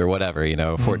Alpinist or whatever, you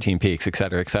know, 14 Peaks, et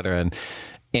cetera, et cetera.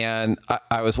 And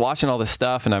I was watching all this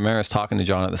stuff, and I remember I was talking to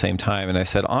John at the same time, and I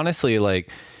said, honestly, like,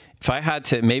 if I had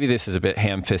to, maybe this is a bit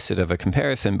ham-fisted of a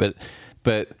comparison, but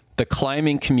the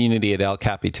climbing community at El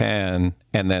Capitan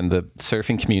and then the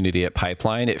surfing community at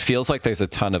Pipeline, it feels like there's a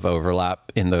ton of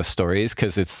overlap in those stories,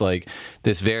 because it's like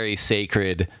this very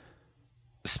sacred,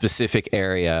 specific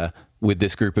area with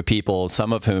this group of people,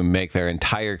 some of whom make their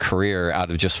entire career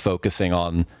out of just focusing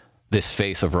on this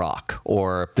face of rock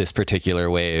or this particular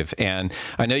wave. And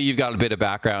I know you've got a bit of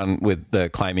background with the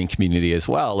climbing community as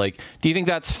well. Like, do you think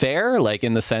that's fair? Like,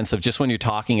 in the sense of just when you're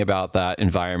talking about that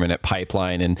environment at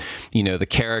Pipeline and, you know, the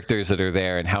characters that are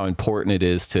there and how important it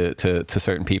is to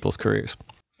certain people's careers?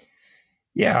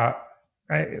 Yeah,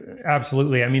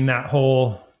 absolutely. I mean, that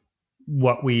whole,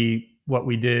 what we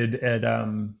did at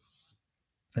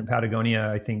in Patagonia,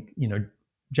 I think,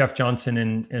 Jeff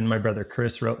Johnson and my brother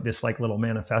Chris wrote this like little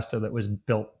manifesto that was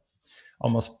built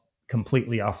almost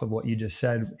completely off of what you just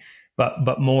said,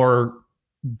 but more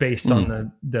based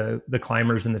on the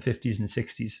climbers in the 50s and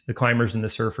 60s, the climbers and the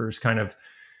surfers, kind of,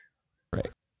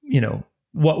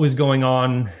 what was going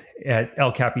on at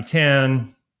El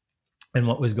Capitan and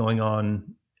what was going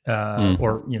on,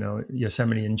 or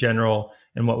Yosemite in general,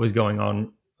 and what was going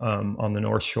on the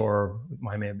North Shore with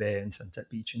Waimea Bay and Sunset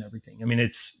Beach and everything. I mean,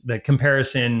 it's the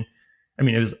comparison. I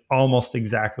mean, it was almost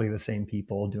exactly the same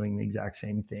people doing the exact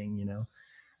same thing,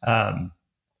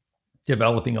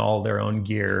 developing all their own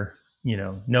gear.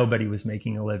 Nobody was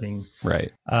making a living.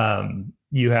 Right.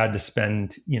 You had to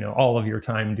spend, all of your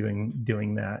time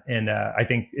doing that. And I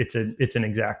think it's an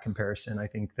exact comparison. I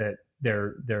think that they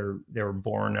were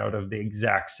born out of the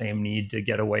exact same need to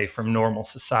get away from normal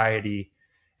society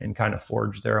and kind of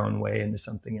forge their own way into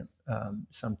something.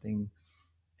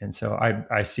 And so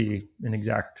I see an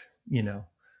exact,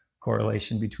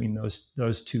 correlation between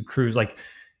those two crews. Like,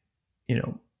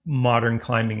 modern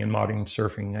climbing and modern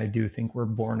surfing, I do think we're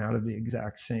born out of the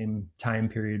exact same time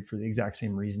period for the exact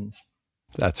same reasons.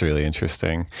 That's really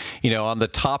interesting. On the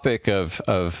topic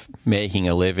of making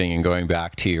a living and going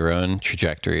back to your own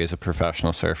trajectory as a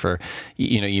professional surfer,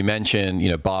 you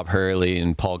mentioned, Bob Hurley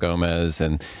and Paul Gomez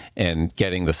and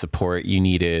getting the support you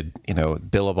needed,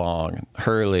 Billabong,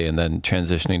 Hurley, and then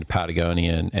transitioning to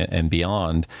Patagonia and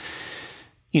beyond.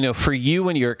 For you,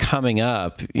 when you're coming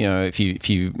up, if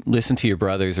you listen to your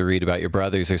brothers or read about your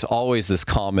brothers, there's always this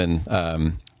common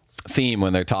theme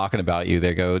when they're talking about you.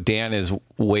 They go, Dan is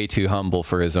way too humble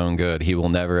for his own good. He will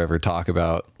never ever talk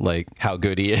about like how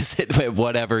good he is at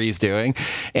whatever he's doing.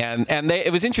 And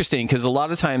it was interesting because a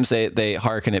lot of times they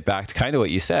hearken it back to kind of what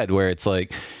you said, where it's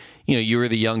like, you were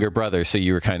the younger brother, so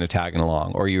you were kind of tagging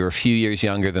along, or you were a few years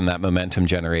younger than that momentum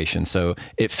generation, so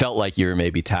it felt like you were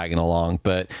maybe tagging along.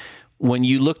 But when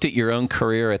you looked at your own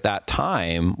career at that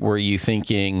time, were you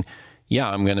thinking, yeah,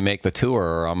 I'm going to make the tour,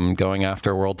 or I'm going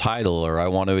after a world title, or I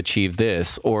want to achieve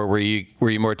this? Or were you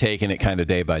more taking it kind of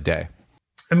day by day?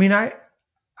 I mean, I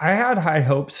had high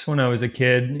hopes when I was a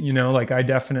kid, like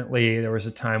there was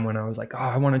a time when I was like, oh,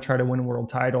 I want to try to win a world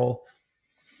title.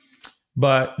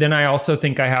 But then I also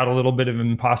think I had a little bit of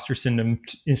imposter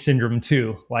syndrome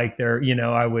too. Like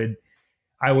I would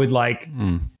like,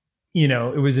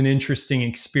 it was an interesting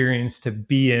experience to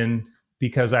be in,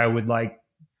 because I would like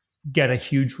get a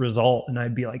huge result and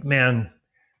I'd be like, man,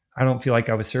 I don't feel like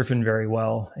I was surfing very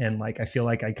well. And like, I feel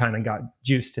like I kind of got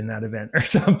juiced in that event or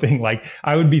something. Like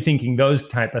I would be thinking those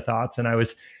type of thoughts. And I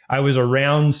was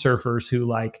around surfers who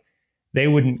like, they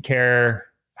wouldn't care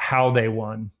how they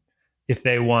won. If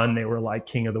they won, they were like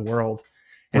king of the world.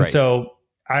 And so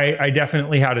I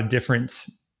definitely had a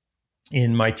difference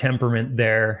in my temperament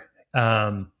there.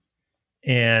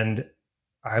 And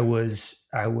I was,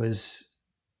 I would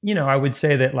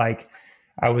say that like,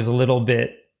 I was a little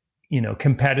bit,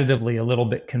 competitively a little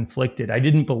bit conflicted. I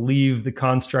didn't believe the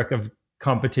construct of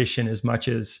competition as much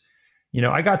as,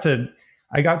 I got to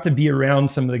be around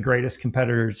some of the greatest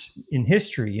competitors in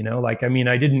history, like, I mean,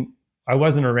 I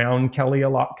wasn't around Kelly a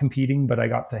lot competing, but I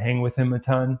got to hang with him a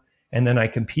ton. And then I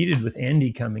competed with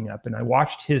Andy coming up, and I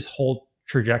watched his whole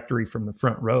trajectory from the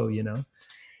front row,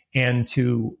 and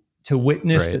to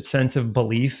witness that sense of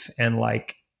belief and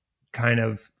like kind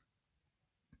of,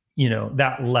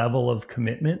 that level of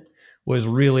commitment was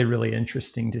really, really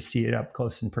interesting to see it up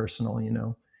close and personal,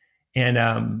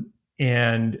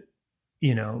 and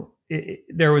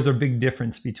there was a big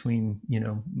difference between,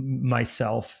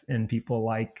 myself and people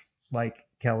like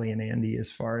Kelly and Andy,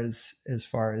 as far as,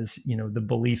 the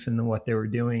belief in what they were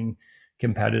doing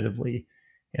competitively.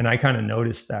 And I kind of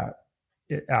noticed that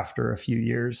after a few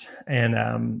years. And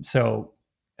I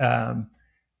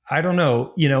don't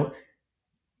know,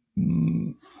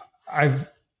 I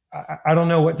don't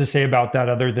know what to say about that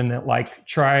other than that, like,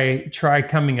 try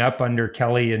coming up under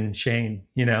Kelly and Shane,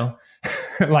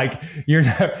 like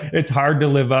it's hard to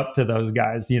live up to those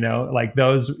guys, like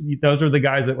those are the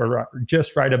guys that were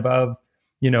just right above,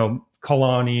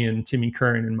 Kalani and Timmy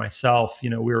Curran and myself, we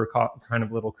were kind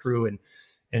of little crew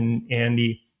and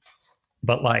Andy,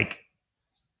 but like,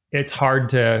 it's hard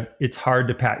to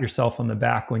pat yourself on the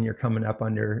back when you're coming up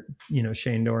under,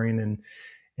 Shane Dorian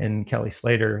and Kelly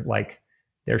Slater. Like,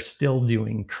 they're still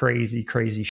doing crazy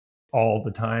shit all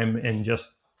the time. And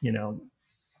just, and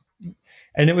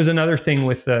it was another thing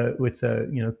with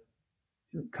the,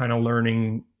 kind of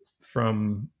learning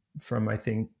from, I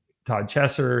think, Todd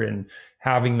Chesser and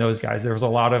having those guys. There was a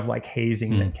lot of like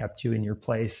hazing that kept you in your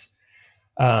place.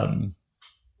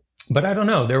 But I don't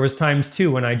know, there was times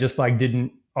too when I just like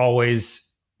didn't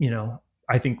always,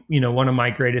 I think, one of my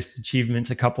greatest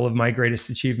achievements, a couple of my greatest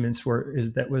achievements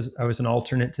I was an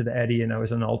alternate to the YETI, and I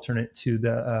was an alternate to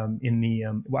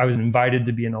I was invited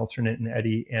to be an alternate in the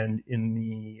YETI and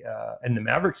in the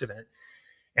Mavericks event.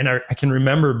 And I can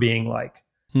remember being like,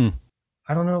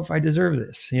 I don't know if I deserve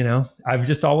this. I've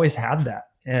just always had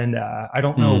that. And I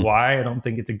don't know why. I don't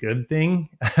think it's a good thing.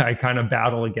 I kind of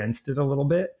battle against it a little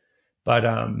bit, but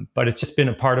it's just been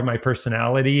a part of my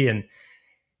personality. And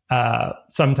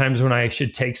sometimes when I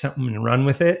should take something and run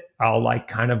with it, I'll like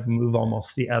kind of move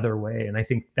almost the other way. And I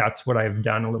think that's what I've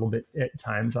done a little bit at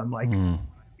times. I'm like,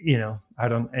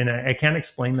 I can't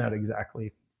explain that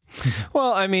exactly.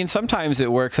 Well, I mean, sometimes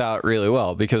it works out really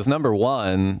well because number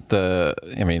one,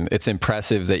 it's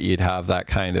impressive that you'd have that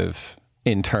kind of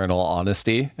internal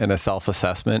honesty and a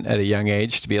self-assessment at a young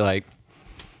age to be like,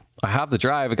 I have the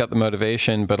drive, I got the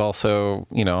motivation, but also,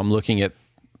 I'm looking at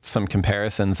some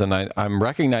comparisons and I'm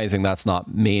recognizing that's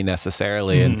not me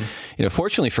necessarily. And,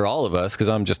 fortunately for all of us, because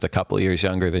I'm just a couple of years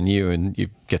younger than you and you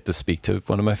get to speak to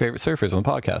one of my favorite surfers on the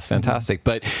podcast. Fantastic.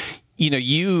 But,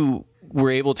 you were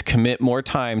able to commit more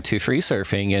time to free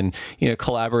surfing and,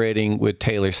 collaborating with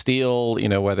Taylor Steele,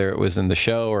 whether it was in the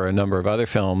show or a number of other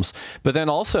films, but then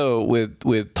also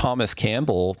with Thomas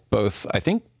Campbell, both, I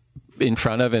think, in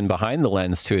front of and behind the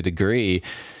lens to a degree.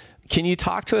 Can you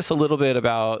talk to us a little bit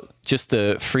about just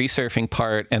the free surfing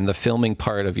part and the filming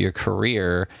part of your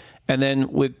career? And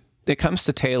then when it comes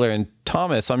to Taylor and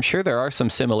Thomas, I'm sure there are some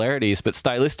similarities, but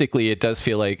stylistically, it does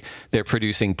feel like they're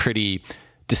producing pretty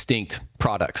distinct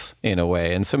products in a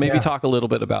way. And so maybe talk a little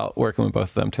bit about working with both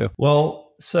of them too.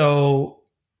 Well, so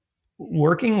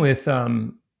working with,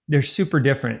 they're super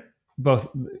different, both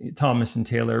Thomas and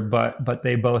Taylor, but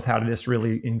they both had this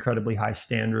really incredibly high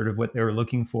standard of what they were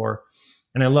looking for.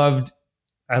 And I loved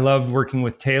working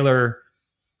with Taylor,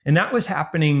 and that was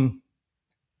happening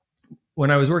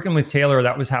when I was working with Taylor.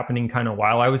 That was happening kind of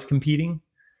while I was competing.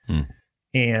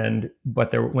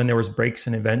 But when there was breaks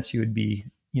and events, you would be,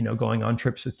 going on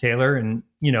trips with Taylor, and,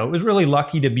 it was really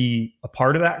lucky to be a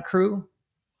part of that crew.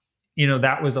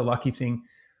 That was a lucky thing.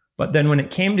 But then when it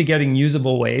came to getting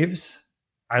usable waves,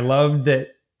 I loved that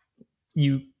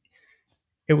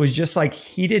it was just like,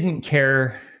 he didn't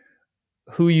care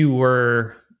who you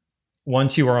were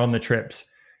once you were on the trips.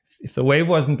 If the wave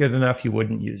wasn't good enough, you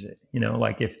wouldn't use it.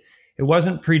 Like if it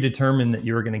wasn't predetermined that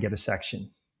you were going to get a section,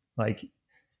 like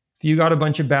if you got a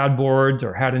bunch of bad boards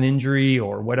or had an injury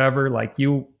or whatever, like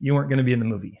you weren't going to be in the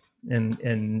movie.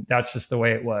 And that's just the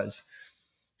way it was.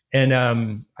 And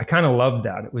I kind of loved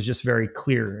that. It was just very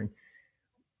clear. And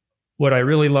what I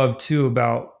really loved too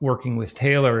about working with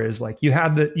Taylor is like you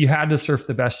had to surf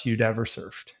the best you'd ever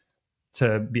surfed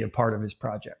to be a part of his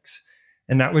projects.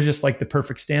 And that was just like the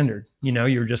perfect standard.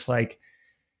 You're just like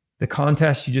the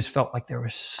contest, you just felt like there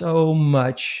was so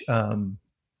much,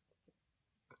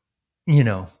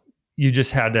 you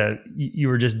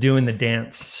were just doing the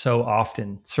dance so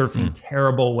often, surfing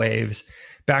terrible waves.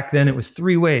 Back then it was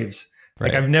 3 waves.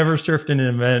 Right. Like I've never surfed in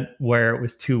an event where it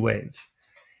was 2 waves,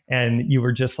 and you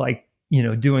were just like,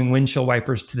 doing windshield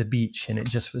wipers to the beach. And it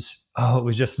just was, it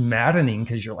was just maddening.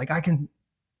 Cause you're like,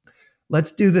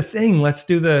 let's do the thing. Let's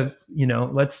do the,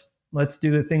 let's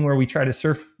do the thing where we try to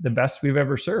surf the best we've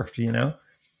ever surfed,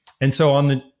 And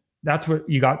so that's what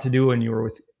you got to do when you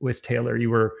were with Taylor. You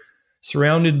were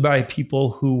surrounded by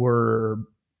people who were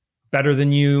better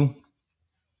than you.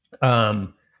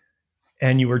 And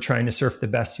you were trying to surf the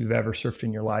best you've ever surfed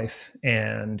in your life.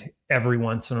 And every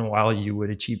once in a while you would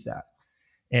achieve that.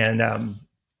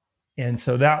 And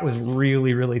so that was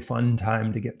really, really fun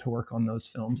time to get to work on those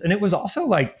films. And it was also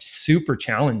like super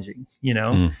challenging,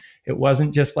 It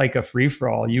wasn't just like a free for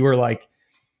all. You were like,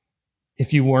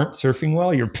 if you weren't surfing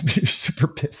well, you're super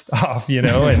pissed off, and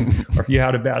or if you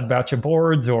had a bad batch of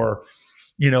boards or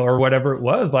whatever it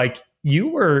was, like you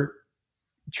were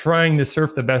trying to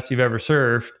surf the best you've ever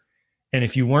surfed. And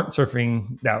if you weren't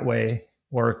surfing that way,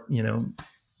 or,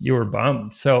 you were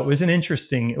bummed. So it was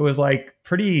like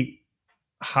pretty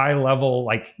high level,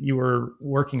 like you were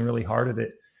working really hard at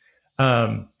it.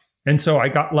 And so I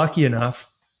got lucky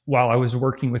enough while I was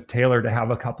working with Taylor to have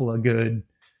a couple of good,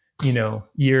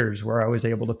 years where I was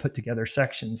able to put together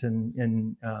sections.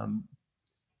 And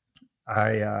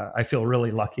I feel really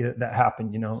lucky that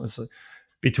happened. It was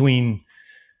between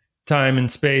time and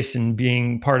space and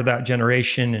being part of that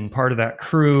generation and part of that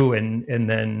crew, and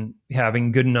then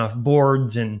having good enough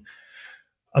boards and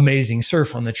amazing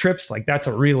surf on the trips. Like that's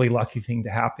a really lucky thing to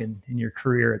happen in your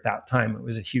career at that time. It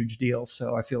was a huge deal.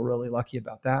 So I feel really lucky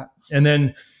about that. And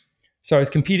then, so I was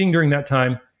competing during that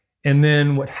time. And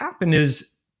then what happened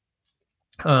is,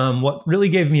 what really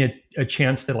gave me a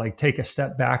chance to like take a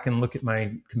step back and look at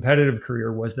my competitive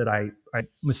career was that I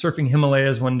was surfing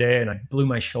Himalayas one day and I blew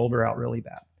my shoulder out really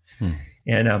bad.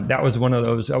 And that was one of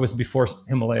those. That was before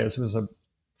Himalayas. It was a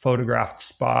photographed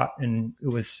spot, and it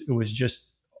was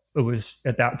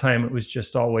at that time it was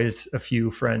just always a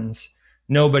few friends,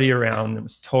 nobody around. It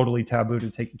was totally taboo to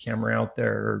take a camera out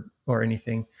there or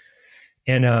anything.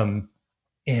 And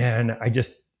I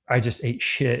just ate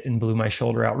shit and blew my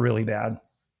shoulder out really bad,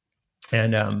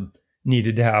 and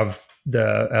needed to have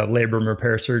the labrum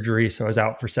repair surgery. So I was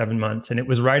out for 7 months, and it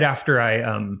was right after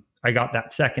I got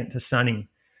that second to Sonny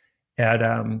at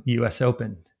US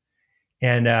Open.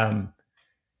 And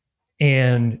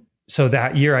so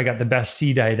that year I got the best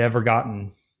seed I had ever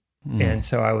gotten. And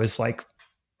so I was like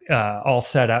all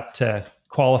set up to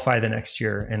qualify the next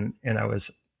year, and I was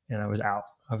out.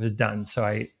 I was done. So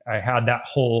I had that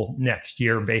whole next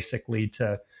year basically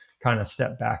to kind of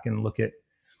step back and look at,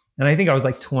 and I think I was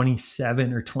like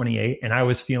 27 or 28, and I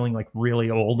was feeling like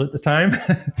really old at the time.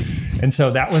 And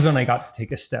so that was when I got to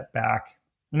take a step back.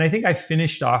 And I think I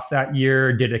finished off that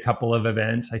year, did a couple of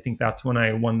events. I think that's when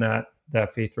I won the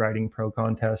Faith Riding Pro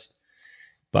contest.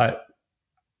 But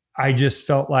I just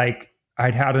felt like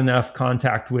I'd had enough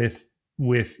contact with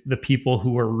the people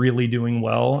who were really doing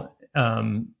well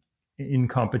in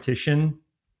competition.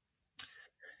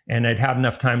 And I'd had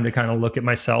enough time to kind of look at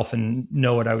myself and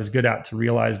know what I was good at to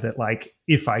realize that, like,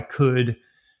 if I could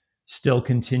still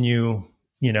continue,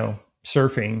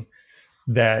 surfing,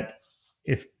 that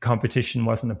if competition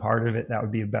wasn't a part of it, that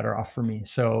would be better off for me.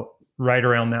 So right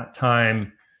around that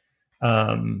time,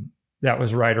 that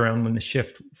was right around when the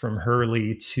shift from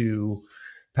Hurley to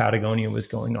Patagonia was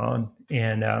going on.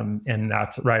 And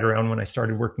that's right around when I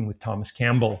started working with Thomas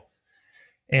Campbell.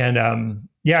 And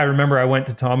I remember I went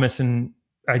to Thomas and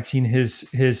I'd seen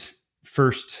his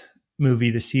first movie,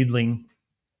 The Seedling.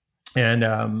 And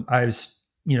I was,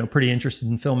 pretty interested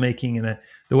in filmmaking. And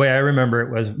the way I remember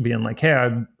it was being like,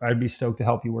 hey, I'd be stoked to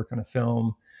help you work on a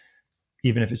film,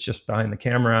 even if it's just behind the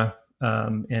camera.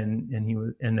 And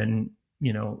then,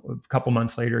 a couple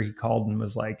months later he called and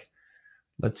was like,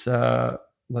 let's go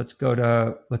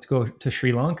to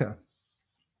Sri Lanka.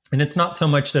 And it's not so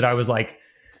much that I was like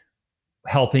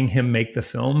helping him make the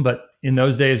film, but in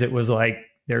those days it was like,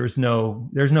 there's no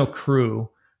crew.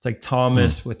 It's like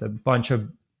Thomas with a bunch of,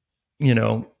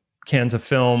 cans of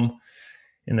film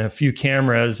and a few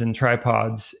cameras and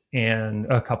tripods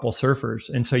and a couple surfers.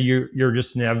 And so you're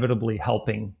just inevitably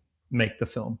helping make the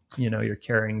film. You're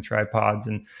carrying tripods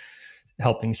and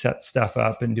helping set stuff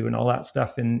up and doing all that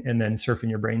stuff, and then surfing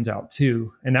your brains out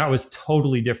too. And that was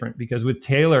totally different because with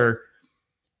Taylor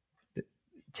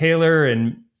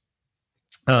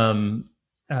and a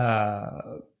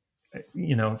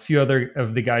few other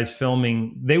of the guys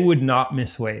filming, they would not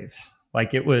miss waves.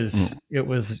 Like it was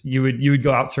you would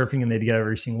go out surfing and they'd get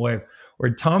every single wave. Or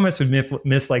Thomas would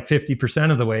miss like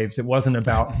 50% of the waves. It wasn't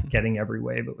about getting every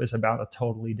wave. It was about a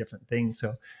totally different thing.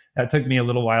 So that took me a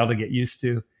little while to get used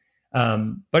to.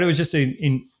 But it was just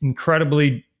an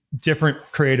incredibly different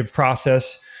creative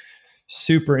process.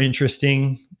 Super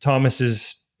interesting. Thomas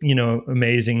is,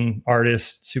 amazing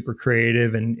artist, super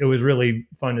creative. And it was really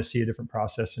fun to see a different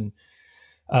process.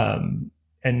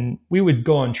 And we would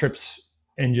go on trips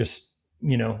and just,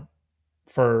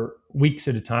 for weeks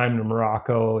at a time to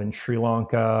Morocco and Sri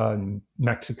Lanka and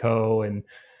Mexico, and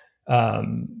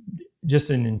just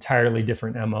an entirely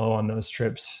different MO on those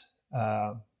trips.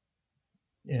 And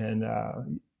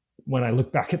when I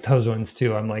look back at those ones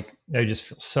too, I'm like, I just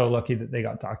feel so lucky that they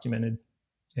got documented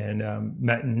and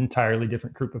met an entirely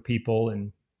different group of people.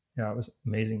 And it was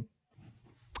amazing.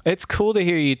 It's cool to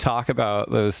hear you talk about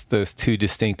those two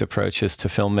distinct approaches to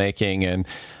filmmaking. And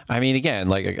I mean, again,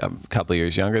 like a couple of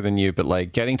years younger than you, but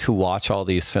like getting to watch all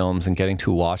these films and getting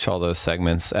to watch all those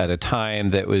segments at a time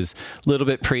that was a little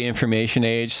bit pre-information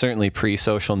age, certainly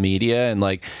pre-social media. And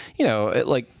like,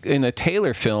 like in a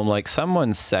Taylor film, like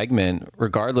someone's segment,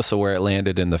 regardless of where it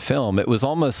landed in the film, it was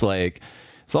almost like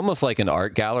an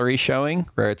art gallery showing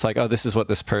where it's like, oh, this is what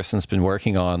this person's been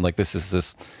working on. Like this is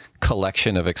this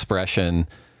collection of expression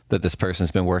that this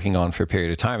person's been working on for a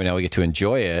period of time, and now we get to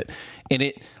enjoy it. And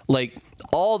it, like,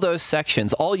 all those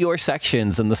sections, all your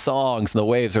sections and the songs and the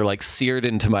waves are like seared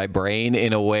into my brain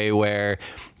in a way where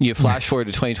you flash forward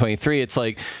to 2023, it's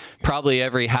like probably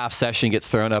every half session gets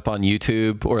thrown up on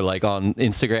YouTube or like on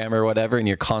Instagram or whatever, and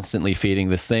you're constantly feeding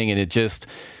this thing, and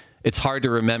it's hard to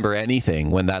remember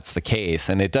anything when that's the case.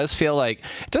 And it does feel like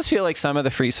some of the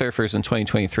free surfers in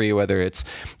 2023, whether it's,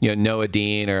 Noah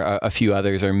Dean or a few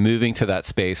others, are moving to that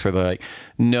space where they're like,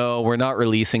 no, we're not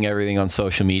releasing everything on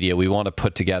social media. We want to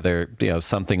put together,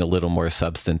 something a little more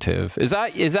substantive. Is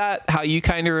that how you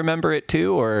kind of remember it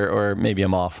too, or maybe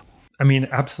I'm off? I mean,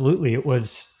 absolutely. It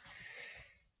was,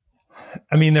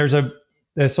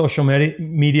 the social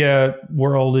media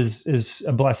world is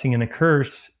a blessing and a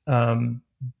curse.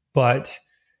 But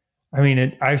I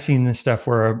mean, I've seen this stuff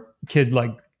where a kid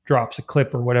like drops a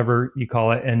clip or whatever you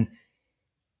call it, and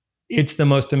it's the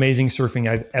most amazing surfing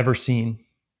I've ever seen.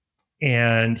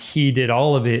 And he did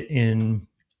all of it in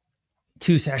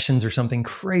 2 sessions or something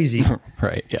crazy.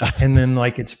 Right. Yeah. And then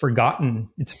like it's forgotten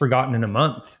in a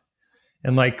month.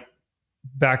 And like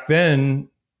back then,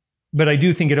 but I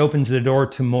do think it opens the door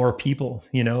to more people,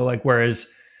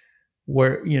 whereas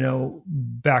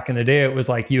back in the day, it was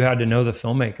like you had to know the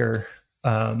filmmaker,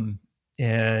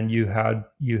 and you had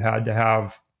to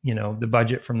have, the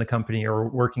budget from the company you're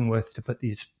working with to put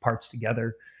these parts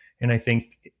together. And I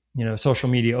think, social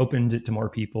media opens it to more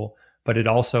people, but it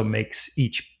also makes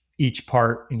each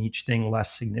part and each thing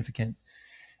less significant.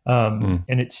 And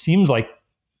it seems like,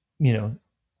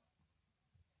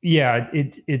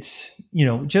 it's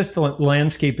just the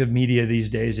landscape of media these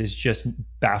days is just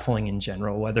baffling in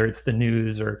general, whether it's the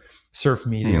news or surf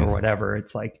media or whatever.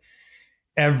 It's like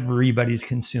everybody's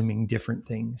consuming different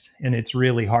things, and it's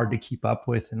really hard to keep up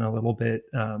with, and a little bit,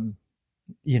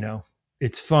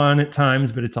 it's fun at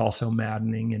times, but it's also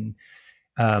maddening. And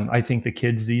I think the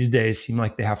kids these days seem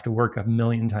like they have to work a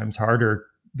million times harder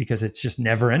because it's just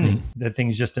never ending. The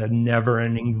thing's just a never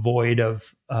ending void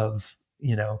of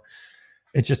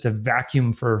it's just a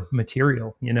vacuum for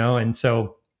material, And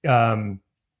so,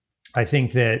 I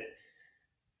think that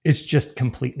it's just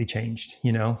completely changed,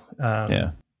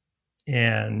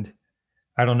 and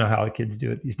I don't know how the kids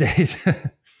do it these days.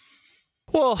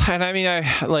 Well, and I mean,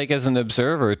 I like as an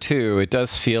observer too, it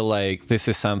does feel like this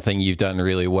is something you've done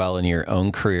really well in your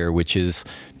own career, which is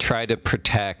try to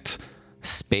protect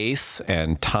space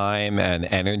and time and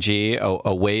energy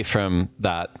away from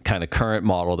that kind of current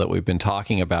model that we've been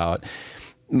talking about.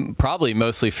 Probably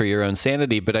mostly for your own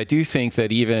sanity, but I do think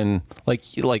that even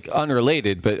like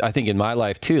unrelated, but I think in my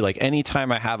life too, like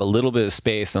anytime I have a little bit of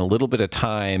space and a little bit of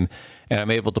time and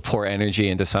I'm able to pour energy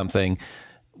into something,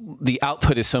 the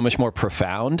output is so much more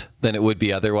profound than it would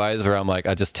be otherwise, where I'm like,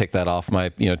 I just tick that off my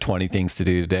 20 things to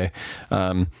do today.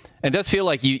 And it does feel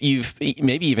like you've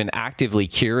maybe even actively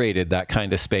curated that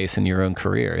kind of space in your own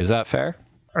career. Is that fair?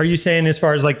 Are you saying as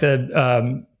far as like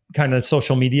the kind of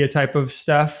social media type of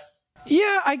stuff?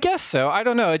 Yeah, I guess so. I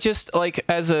don't know. It just like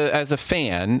as a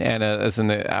fan and as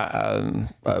an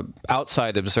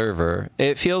outside observer,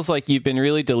 it feels like you've been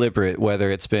really deliberate, whether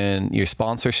it's been your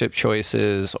sponsorship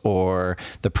choices or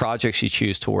the projects you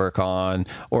choose to work on,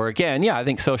 or again, I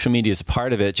think social media is a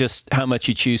part of it. Just how much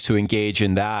you choose to engage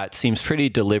in that seems pretty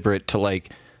deliberate to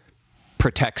like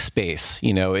protect space,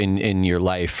 in your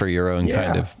life for your own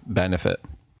kind of benefit.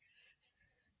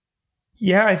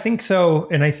 Yeah, I think so.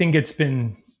 And I think it's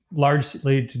been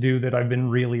largely to do that I've been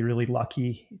really, really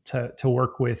lucky to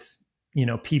work with,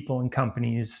 people and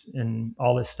companies and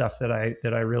all this stuff that I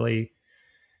really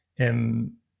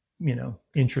am,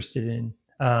 interested in.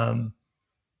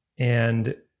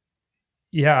 And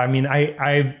yeah, I mean,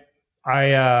 I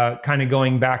kind of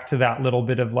going back to that little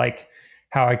bit of like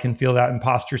how I can feel that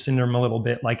imposter syndrome a little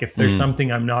bit. Like if there's something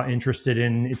I'm not interested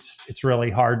in, it's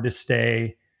really hard to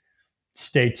stay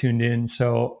tuned in.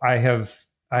 So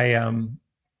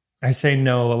I say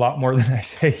no a lot more than I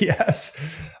say yes.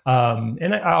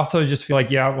 And I also just feel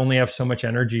like, I only have so much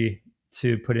energy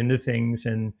to put into things,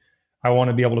 and I want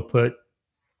to be able to put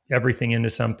everything into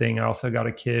something. I also got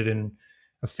a kid and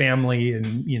a family, and,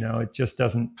 it just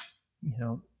doesn't,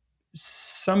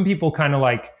 some people kind of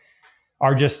like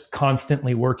are just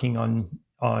constantly working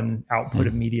on output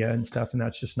of media and stuff. And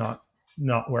that's just not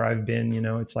where I've been.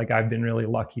 It's like, I've been really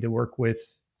lucky to work with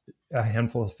a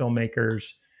handful of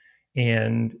filmmakers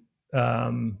and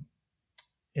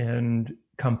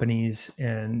companies,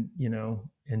 and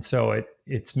so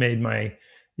it's made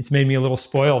me a little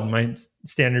spoiled. My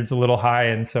standards a little high,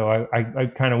 and so I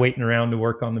kind of waiting around to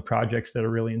work on the projects that are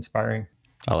really inspiring.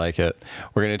 I like it.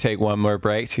 We're going to take one more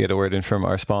break to get a word in from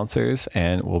our sponsors,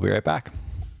 and we'll be right back.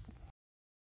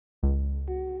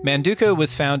 Manduka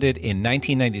was founded in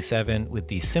 1997 with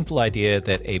the simple idea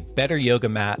that a better yoga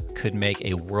mat could make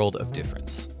a world of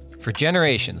difference. For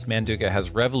generations, Manduka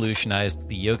has revolutionized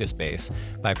the yoga space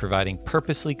by providing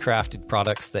purposely crafted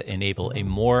products that enable a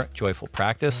more joyful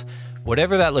practice,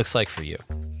 whatever that looks like for you.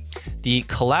 The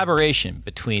collaboration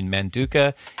between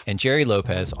Manduka and Jerry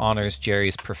Lopez honors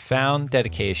Jerry's profound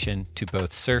dedication to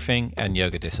both surfing and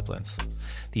yoga disciplines.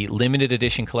 The limited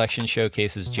edition collection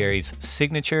showcases Jerry's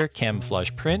signature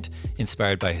camouflage print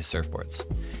inspired by his surfboards.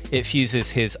 It fuses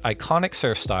his iconic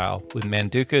surf style with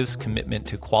Manduka's commitment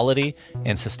to quality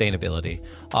and sustainability,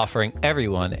 offering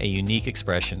everyone a unique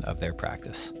expression of their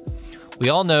practice. We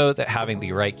all know that having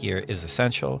the right gear is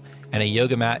essential, and a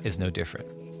yoga mat is no different.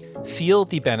 Feel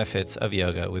the benefits of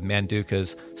yoga with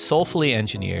Manduka's soulfully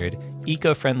engineered,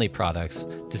 eco-friendly products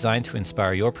designed to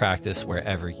inspire your practice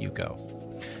wherever you go.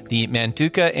 The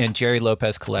Manduka and Jerry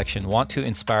Lopez collection want to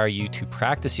inspire you to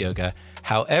practice yoga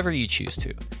however you choose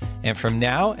to. And from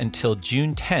now until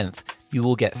June 10th, you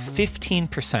will get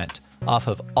 15% off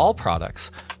of all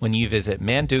products when you visit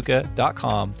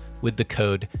manduka.com with the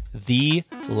code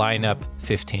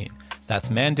THELINEUP15. That's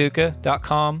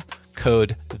manduka.com,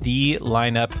 code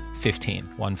THELINEUP15, 15.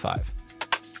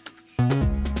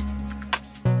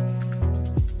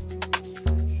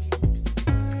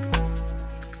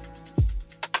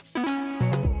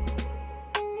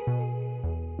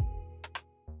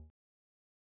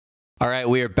 All right,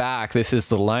 we are back. This is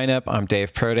The Lineup. I'm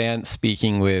Dave Prodan,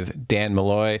 speaking with Dan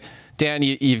Malloy. Dan,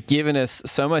 you've given us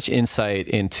so much insight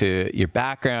into your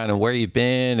background and where you've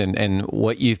been and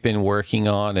what you've been working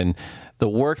on. And the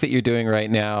work that you're doing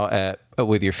right now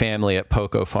with your family at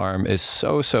Poco Farm is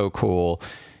so cool.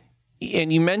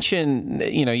 And you mentioned,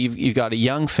 you've got a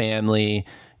young family,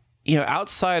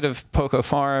 outside of Poco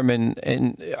Farm.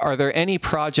 And are there any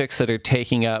projects that are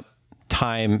taking up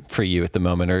time for you at the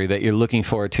moment, or that you're looking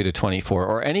forward to 24,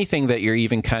 or anything that you're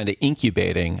even kind of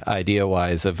incubating idea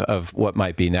wise of what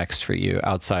might be next for you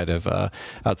outside of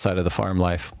the farm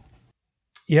life?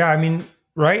 Yeah, I mean,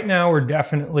 right now we're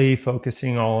definitely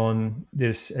focusing on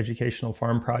this educational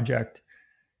farm project,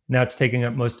 and that's taking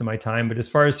up most of my time. But as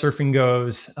far as surfing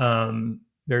goes,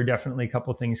 there are definitely a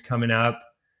couple of things coming up.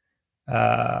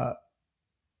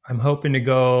 I'm hoping to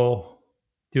go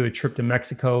do a trip to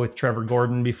Mexico with Trevor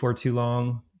Gordon before too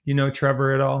long. You know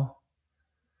Trevor at all?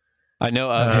 I know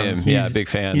of him. Yeah, big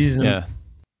fan. He's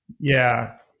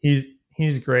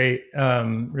great.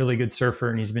 Really good surfer,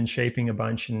 and he's been shaping a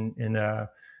bunch. And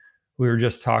we were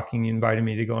just talking. He invited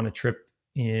me to go on a trip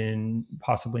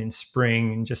possibly in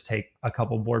spring and just take a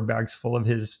couple board bags full of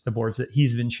the boards that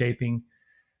he's been shaping.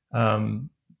 That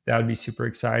would be super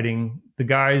exciting. The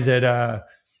guys at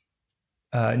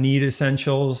Need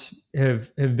Essentials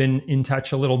have been in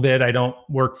touch a little bit. I don't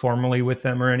work formally with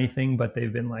them or anything, but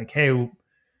they've been like, hey,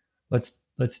 let's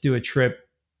do a trip.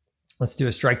 Let's do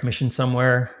a strike mission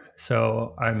somewhere.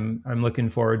 So I'm looking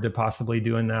forward to possibly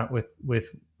doing that with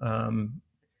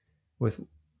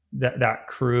that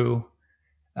crew.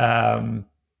 I'm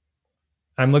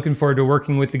looking forward to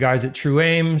working with the guys at True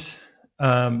Aims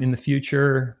in the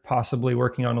future, possibly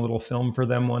working on a little film for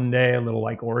them one day, a little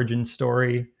like origin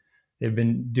story. They've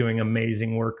been doing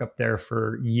amazing work up there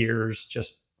for years,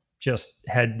 just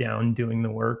head down doing the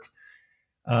work.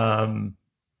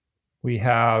 We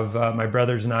have my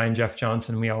brothers and I and Jeff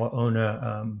Johnson, we all own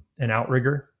an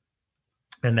outrigger,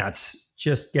 and that's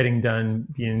just getting done,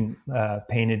 being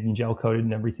painted and gel coated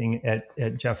and everything at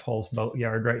Jeff Hull's boat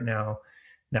yard right now.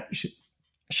 That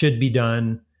should be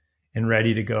done and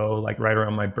ready to go like right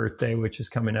around my birthday, which is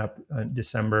coming up in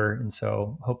December. And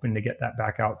so hoping to get that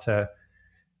back out to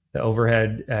the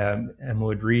overhead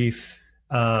Emwood Reef.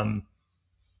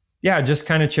 Just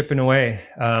kind of chipping away.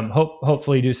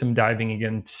 Hopefully do some diving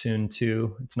again soon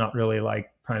too. It's not really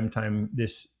like prime time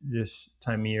this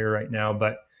time of year right now,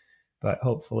 but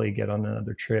hopefully get on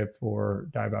another trip or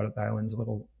dive out at the islands a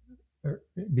little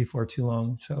before too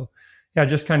long. So yeah,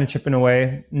 just kind of chipping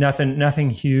away. Nothing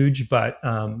huge, but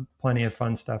plenty of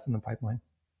fun stuff in the pipeline.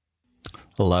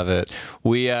 Love it.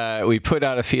 We put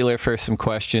out a feeler for some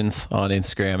questions on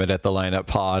Instagram at the Lineup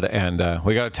Pod, and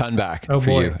we got a ton back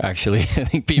you. Actually, I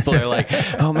think people are like,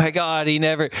 "Oh my God,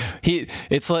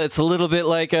 it's a little bit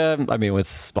like it's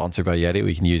sponsored by YETI.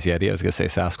 We can use YETI. I was gonna say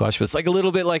Sasquatch, but it's like a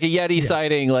little bit like a YETI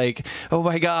sighting. Like, oh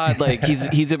my God, like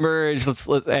he's emerged.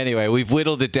 Let's anyway. We've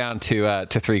whittled it down to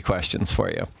 3 questions for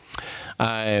you.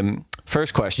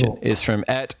 First question is from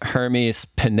Hermes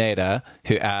Pineda,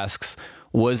 who asks,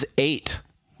 was 8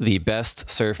 the best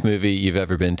surf movie you've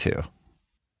ever been to?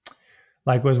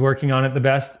 Like, was working on it the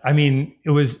best? I mean, it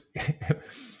was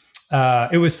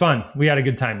it was fun. We had a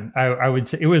good time. I would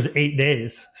say it was 8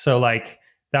 days. So like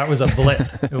that was a blip.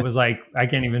 It was like, I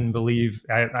can't even believe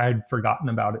I'd forgotten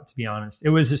about it, to be honest. It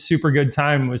was a super good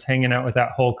time. Was hanging out with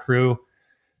that whole crew,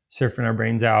 surfing our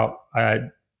brains out.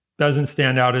 Doesn't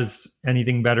stand out as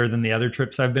anything better than the other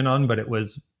trips I've been on, but it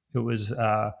was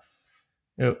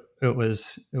it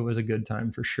was a good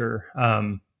time for sure.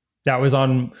 That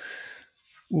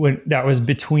was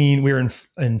between, we were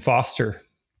in Foster,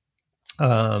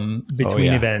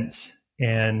 between events,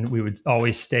 and we would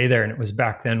always stay there. And it was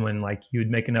back then when like you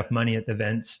would make enough money at the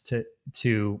events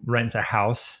to rent a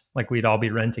house. Like we'd all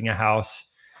be renting a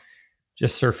house,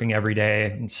 just surfing every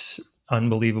day. It's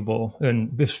unbelievable.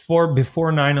 And before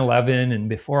 9/11 and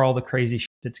before all the crazy shit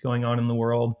that's going on in the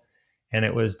world. And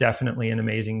it was definitely an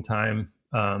amazing time.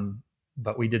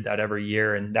 But we did that every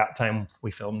year, and that time we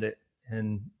filmed it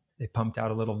and they pumped out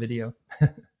a little video.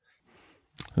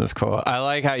 That's cool. I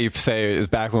like how you say it was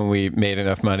back when we made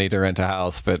enough money to rent a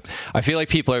house, but I feel like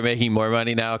people are making more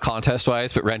money now contest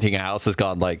wise, but renting a house has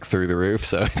gone like through the roof.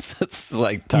 So it's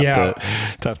like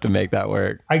tough to make that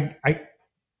work.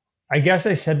 I guess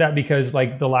I said that because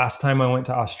like the last time I went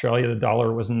to Australia, the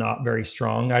dollar was not very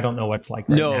strong. I don't know what it's like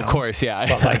right now. No, of course. Yeah.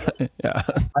 But like,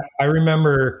 I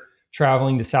remember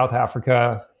traveling to South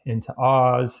Africa and to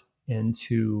Oz and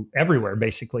to everywhere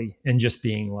basically. And just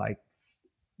being like,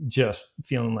 just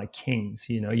feeling like kings,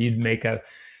 you know. You'd make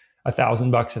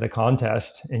 $1,000 at a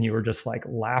contest and you were just like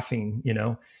laughing, you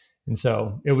know. And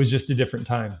so it was just a different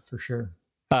time for sure.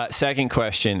 Second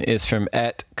question is from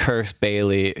Curse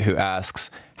Bailey, who asks,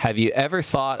 have you ever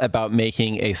thought about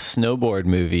making a snowboard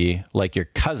movie like your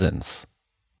cousins?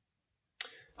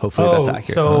 Hopefully that's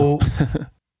accurate.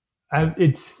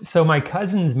 So my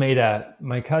cousins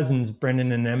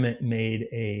Brendan and Emmett made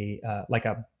a like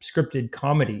a scripted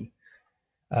comedy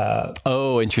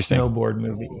interesting snowboard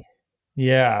movie.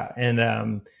 Yeah. And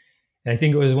I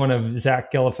think it was one of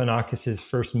Zach Galifianakis's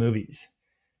first movies.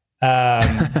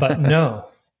 But no,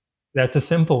 that's a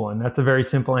simple one. That's a very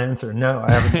simple answer. No,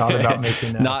 I haven't thought about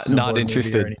making a not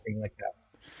interested or anything like that.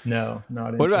 No, not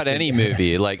interested. What about any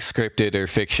movie, like scripted or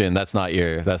fiction? That's not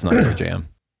your jam.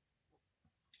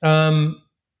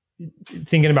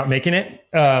 Thinking about making it.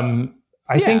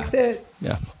 I think that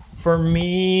for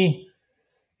me,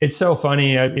 it's so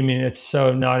funny. I mean, it's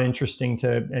so not interesting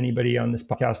to anybody on this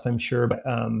podcast, I'm sure, but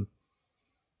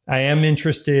I am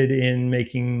interested in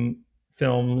making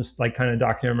films, like kind of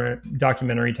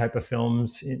documentary type of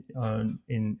films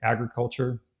in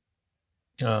agriculture.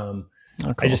 Cool.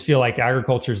 I just feel like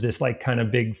agriculture is this like kind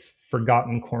of big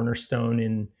forgotten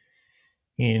cornerstone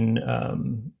in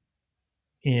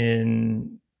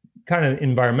kind of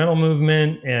environmental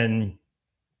movement, and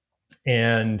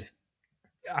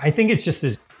I think it's just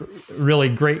this really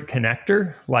great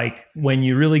connector. Like when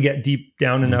you really get deep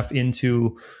down enough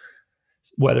into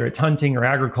whether it's hunting or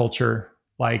agriculture,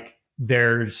 like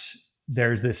there's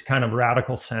this kind of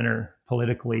radical center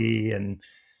politically and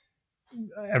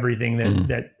everything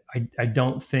that I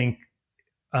don't think,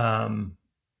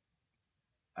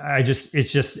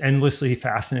 it's just endlessly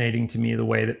fascinating to me the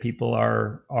way that people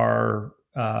are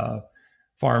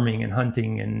farming and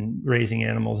hunting and raising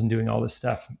animals and doing all this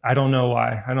stuff. I don't know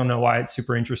why it's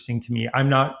super interesting to me. I'm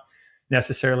not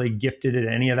necessarily gifted at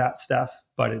any of that stuff,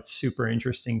 but it's super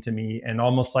interesting to me. And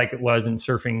almost like it was in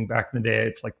surfing back in the day,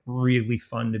 it's like really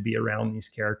fun to be around these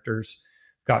characters.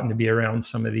 I've gotten to be around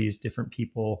some of these different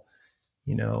people,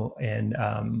 you know, and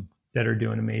that are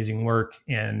doing amazing work.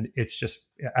 And it's just,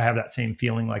 I have that same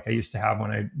feeling like I used to have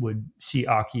when I would see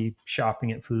Aki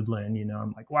shopping at Foodland. You know,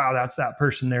 I'm like, wow, that's that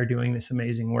person there doing this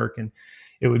amazing work. And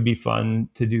it would be fun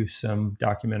to do some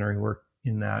documentary work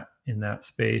in that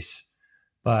space.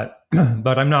 But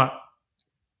I'm not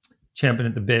champing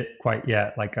at the bit quite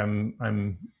yet. Like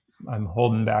I'm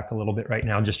holding back a little bit right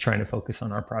now, just trying to focus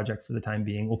on our project for the time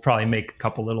being. We'll probably make a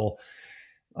couple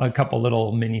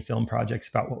little mini film projects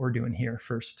about what we're doing here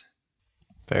first.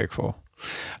 Very cool.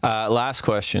 Last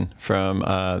question from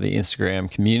the Instagram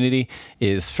community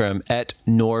is from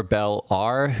 @Norbel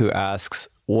R, who asks,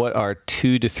 what are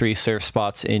 2 to 3 surf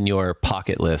spots in your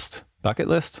pocket list? Bucket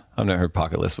list? I've never heard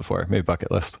pocket list before. Maybe bucket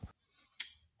list.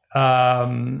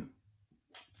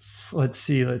 Let's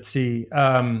see.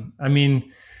 I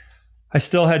mean, I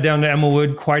still head down to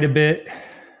Emelwood quite a bit.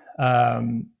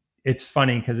 It's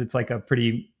funny because it's like a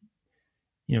pretty,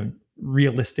 you know,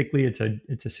 realistically it's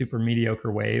a super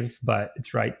mediocre wave, but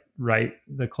it's right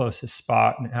the closest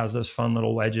spot, and it has those fun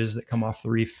little wedges that come off the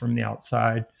reef from the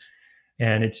outside.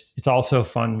 And it's also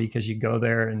fun because you go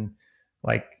there and,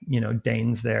 like, you know,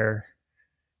 Dane's there,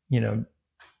 you know,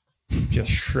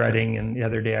 just shredding. And the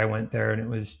other day I went there and it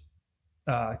was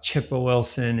Chippa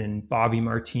Wilson and Bobby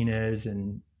Martinez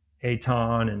and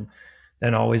Aton, and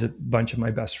then always a bunch of my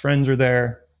best friends are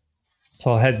there. So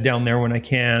I'll head down there when I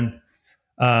can.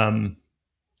 I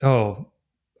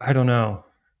don't know.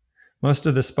 Most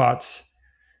of the spots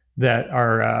that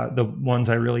are the ones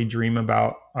I really dream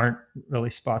about aren't really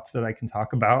spots that I can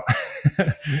talk about.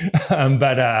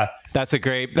 But that's a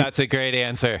great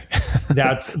answer.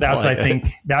 that's I think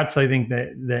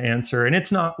the answer. And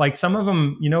it's not like some of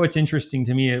them, it's interesting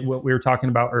to me what we were talking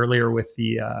about earlier with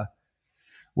the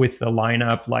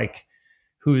lineup, like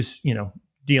who's,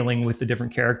 dealing with the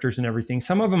different characters and everything.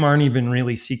 Some of them aren't even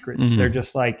really secrets. Mm-hmm. They're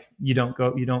just like, you don't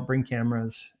bring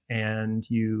cameras, and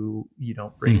you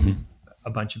don't bring a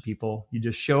bunch of people. You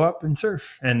just show up and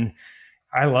surf. And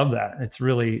I love that. It's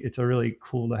really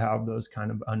cool to have those kind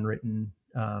of unwritten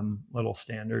little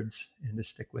standards and to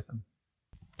stick with them.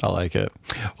 I like it.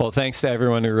 Well, thanks to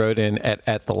everyone who wrote in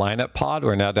at the lineup pod.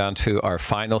 We're now down to our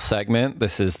final segment.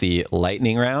 This is the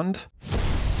lightning round.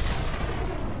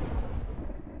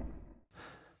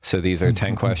 So these are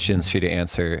 10 questions for you to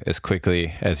answer as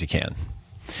quickly as you can.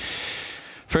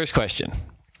 First question.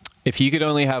 If you could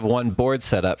only have one board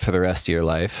setup for the rest of your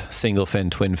life, single fin,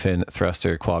 twin fin,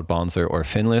 thruster, quad bonzer, or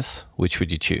finless, which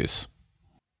would you choose?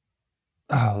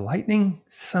 Oh, lightning?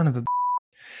 Son of a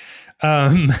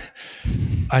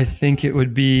I think it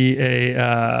would be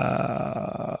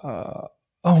oh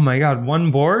my God, one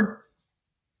board?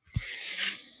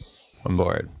 One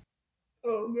board.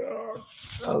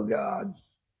 Oh God.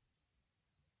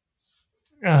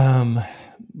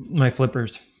 My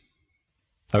flippers.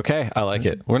 Okay, I like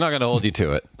it. We're not going to hold you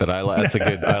to it, but that's a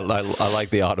good. I like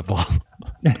the audible.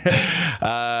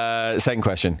 Second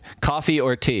question: coffee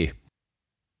or tea?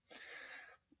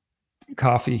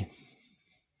 Coffee.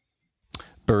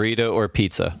 Burrito or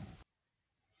pizza?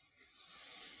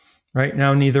 Right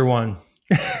now, neither one.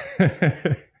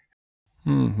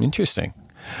 Interesting.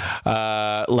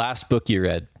 Last book you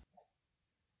read?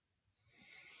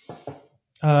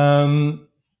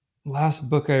 Last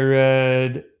book I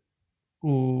read.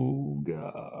 Oh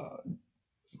God,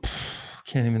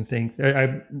 can't even think.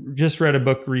 I just read a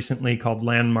book recently called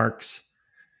Landmarks.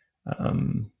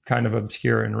 Kind of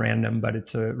obscure and random, but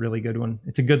it's a really good one.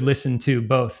 It's a good listen to.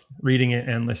 Both reading it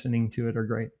and listening to it are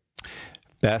great.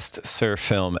 Best surf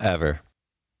film ever?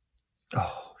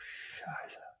 Oh,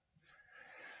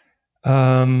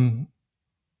 scheiße.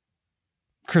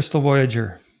 Crystal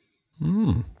Voyager.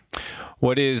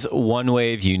 What is one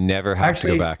wave you never have to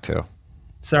go back to?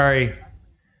 Sorry.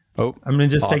 Oh, I'm going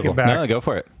to just take it back. No, go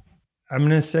for it. I'm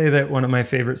going to say that one of my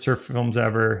favorite surf films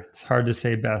ever, it's hard to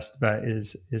say best, but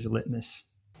is Litmus.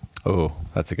 Oh,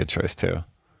 that's a good choice too.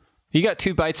 You got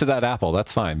 2 bites of that apple.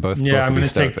 That's fine. Both I'm going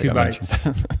to take 2 bites.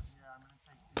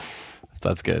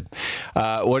 That's good.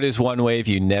 What is one wave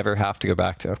you never have to go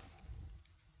back to?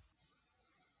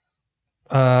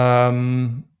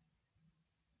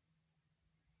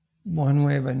 One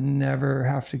wave I never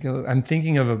have to go. I'm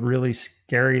thinking of a really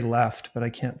scary left, but I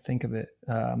can't think of it.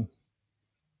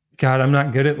 God, I'm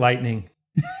not good at lightning.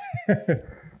 You're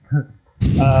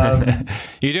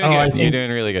doing good. You're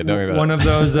doing really good. Don't worry about one of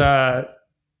those.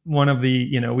 One of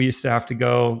the, we used to have to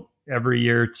go every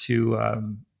year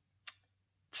to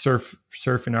surf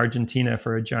in Argentina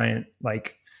for a giant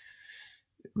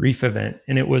reef event,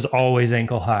 and it was always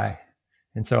ankle high.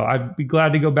 And so I'd be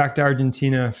glad to go back to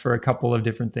Argentina for a couple of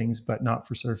different things, but not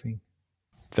for surfing.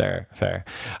 Fair.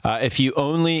 If you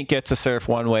only get to surf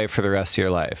one wave for the rest of your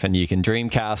life, and you can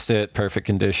dreamcast it, perfect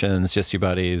conditions, just your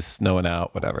buddies, no one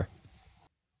out, whatever.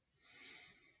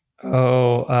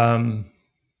 I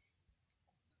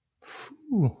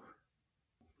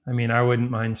mean, I wouldn't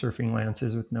mind surfing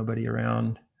lances with nobody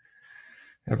around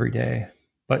every day,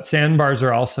 but sandbars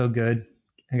are also good.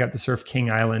 I got to surf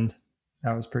King Island.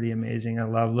 That was pretty amazing. I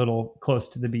love little close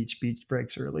to the beach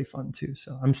breaks are really fun too.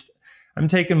 So I'm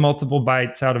taking multiple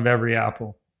bites out of every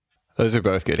apple. Those are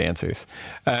both good answers.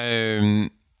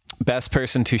 Best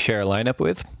person to share a lineup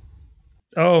with?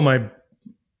 Oh, my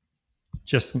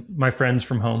friends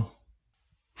from home.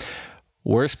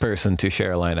 Worst person to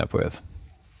share a lineup with?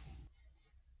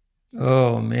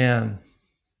 Oh man,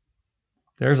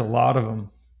 there's a lot of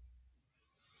them.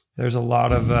 There's a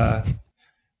lot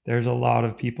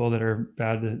of people that are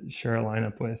bad to share a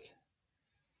lineup with.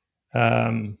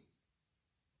 Oh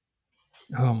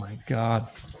my God.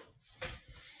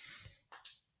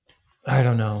 I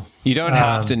don't know. You don't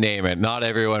have to name it. Not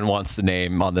everyone wants to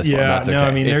name on this one. That's okay. No,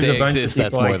 I mean, if there's they a bunch exist, of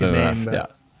people that's more than name,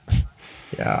 enough.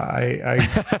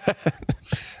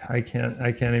 I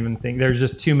can't even think. There's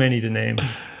just too many to name.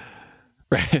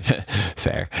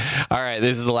 Fair. All right.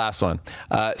 This is the last one.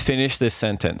 Finish this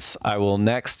sentence. I will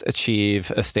next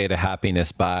achieve a state of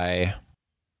happiness by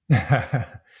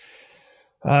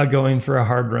going for a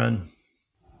hard run.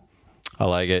 I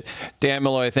like it. Dan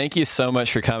Malloy, thank you so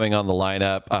much for coming on the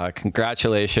lineup.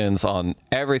 Congratulations on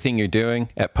everything you're doing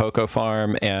at Poco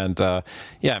Farm. And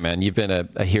yeah, man, you've been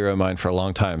a hero of mine for a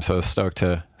long time. So stoked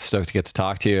to get to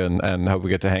talk to you and hope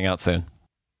we get to hang out soon.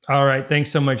 All right.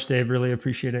 Thanks so much, Dave. Really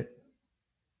appreciate it.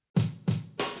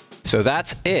 So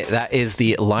that's it. That is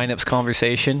the Lineups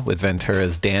conversation with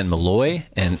Ventura's Dan Malloy,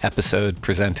 an episode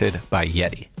presented by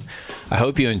YETI. I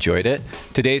hope you enjoyed it.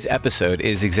 Today's episode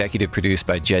is executive produced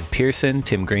by Jed Pearson,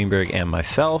 Tim Greenberg, and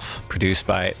myself, produced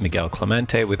by Miguel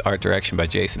Clemente, with art direction by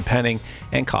Jason Penning,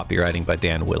 and copywriting by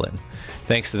Dan Willen.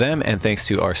 Thanks to them, and thanks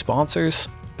to our sponsors.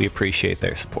 We appreciate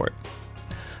their support.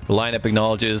 The Lineup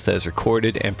acknowledges that it is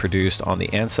recorded and produced on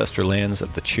the ancestral lands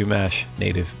of the Chumash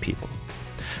Native people.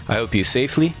 I hope you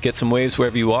safely get some waves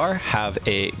wherever you are. Have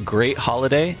a great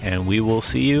holiday, and we will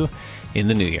see you in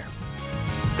the new year.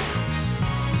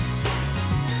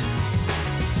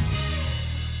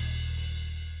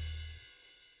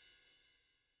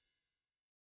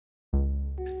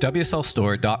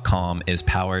 WSLStore.com is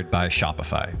powered by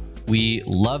Shopify. We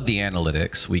love the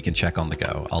analytics we can check on the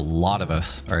go. A lot of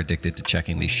us are addicted to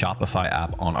checking the Shopify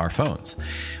app on our phones.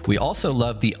 We also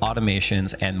love the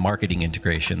automations and marketing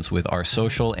integrations with our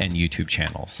social and YouTube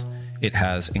channels. It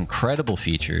has incredible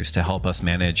features to help us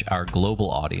manage our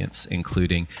global audience,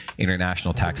 including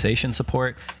international taxation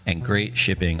support and great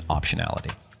shipping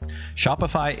optionality.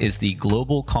 Shopify is the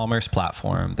global commerce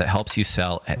platform that helps you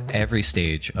sell at every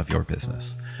stage of your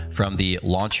business. From the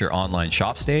launch your online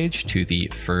shop stage to the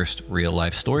first real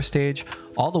life store stage,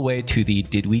 all the way to the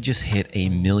did we just hit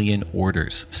 1 million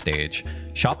orders stage,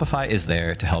 Shopify is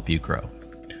there to help you grow.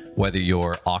 Whether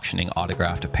you're auctioning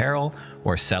autographed apparel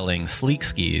or selling sleek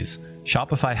skis,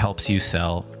 Shopify helps you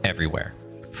sell everywhere.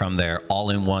 From their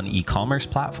all-in-one e-commerce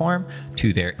platform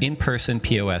to their in-person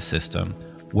POS system,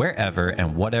 wherever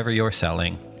and whatever you're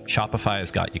selling, Shopify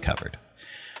has got you covered.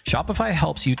 Shopify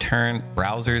helps you turn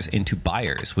browsers into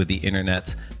buyers with the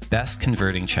internet's best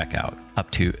converting checkout, up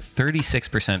to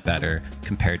 36% better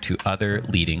compared to other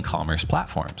leading commerce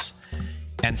platforms.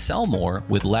 And sell more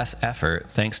with less effort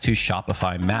thanks to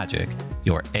Shopify Magic,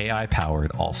 your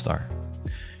AI-powered all-star.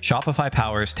 Shopify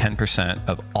powers 10%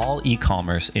 of all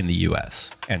e-commerce in the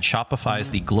US, and Shopify is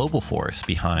the global force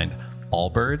behind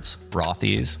Allbirds,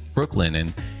 Rothy's,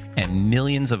 Brooklinen, and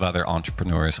millions of other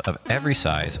entrepreneurs of every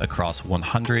size across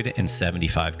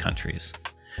 175 countries.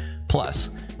 Plus,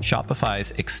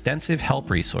 Shopify's extensive help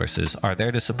resources are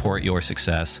there to support your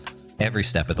success every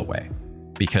step of the way.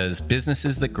 Because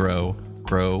businesses that grow,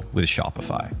 grow with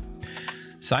Shopify.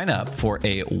 Sign up for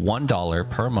a $1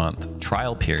 per month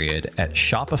trial period at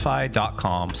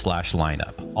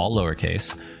shopify.com/lineup, all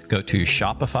lowercase. Go to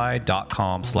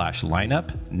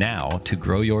shopify.com/lineup now to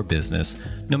grow your business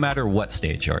no matter what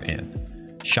stage you're in.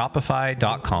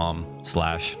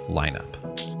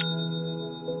 Shopify.com/lineup.